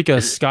 You can take a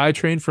is it? sky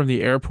train from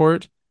the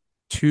airport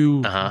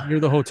to Uh-huh, near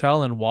the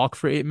hotel and walk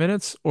for 8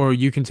 minutes, or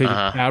you can take a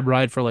uh-huh. cab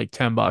ride for like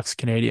 $10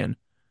 Canadian.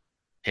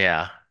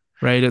 Yeah.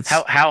 Right?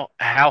 How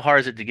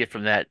hard is it to get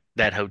from that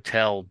that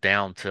hotel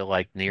down to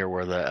like near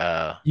where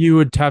the You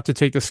would have to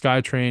take the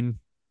SkyTrain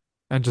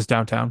and just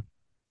downtown.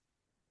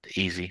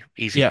 easy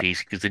Yeah. peasy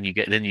because then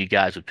you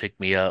guys would pick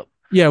me up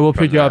Yeah, we'll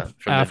pick from you up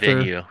the after.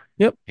 venue.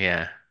 Yep.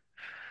 Yeah.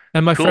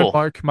 And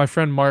Cool. My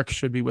friend Mark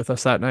should be with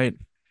us that night,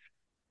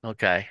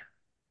 Okay.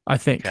 I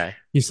think. Okay.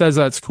 He says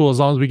that's cool as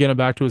long as we get him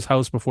back to his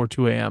house before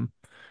 2 a.m.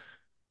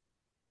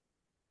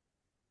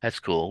 That's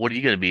cool. What are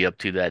you going to be up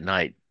to that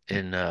night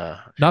in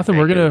Nothing.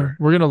 Vancouver?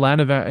 We're gonna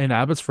land in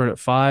Abbotsford at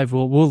 5.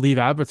 We'll leave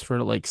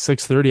Abbotsford at like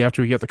 6:30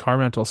 after we get the car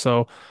rental.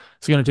 So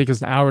it's gonna take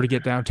us an hour to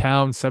get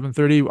downtown.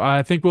 7:30.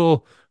 I think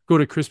we'll go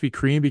to Krispy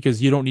Kreme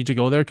because you don't need to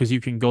go there because you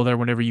can go there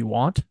whenever you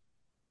want.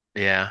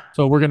 Yeah.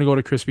 So we're gonna go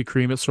to Krispy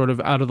Kreme. It's sort of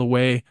out of the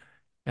way,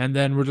 and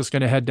then we're just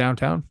gonna head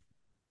downtown.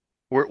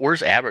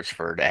 Where's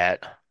Abbotsford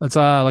at? That's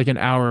like an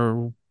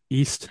hour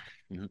east.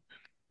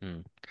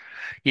 Mm-hmm.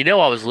 You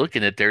know, I was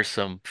looking at there's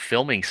some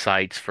filming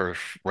sites for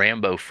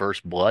Rambo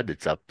First Blood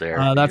that's up there.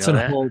 Do you That's know in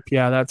that? Hope.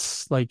 Yeah,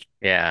 that's like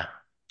Yeah.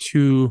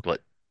 two,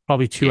 But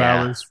probably two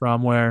yeah. hours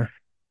from where.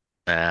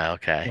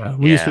 Okay. Yeah,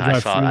 we used to Yeah,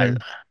 drive through there.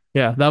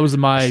 Yeah, that was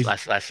my. I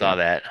Yeah, saw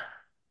that.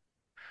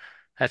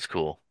 That's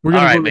cool. All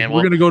right, man. we're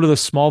Well, gonna go to the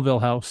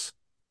Smallville house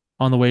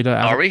on the way to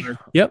are we? Abbotsford.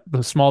 Yep, the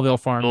Smallville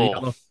farm, the Cool.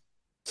 yellow.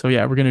 So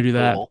yeah, we're gonna do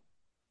that. Cool.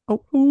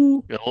 Oh,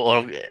 ooh,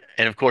 Well,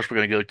 and of course we're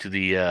gonna go to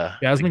the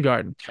Jasmine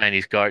Garden.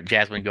 Chinese garden,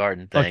 Jasmine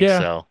Garden Fuck thing. yeah!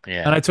 So And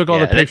yeah, I took all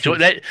the yeah. pictures.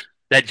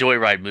 That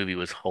Joyride movie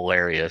was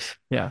hilarious.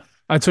 Yeah,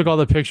 I took all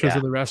the pictures of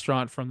Yeah. the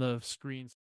restaurant from the screens.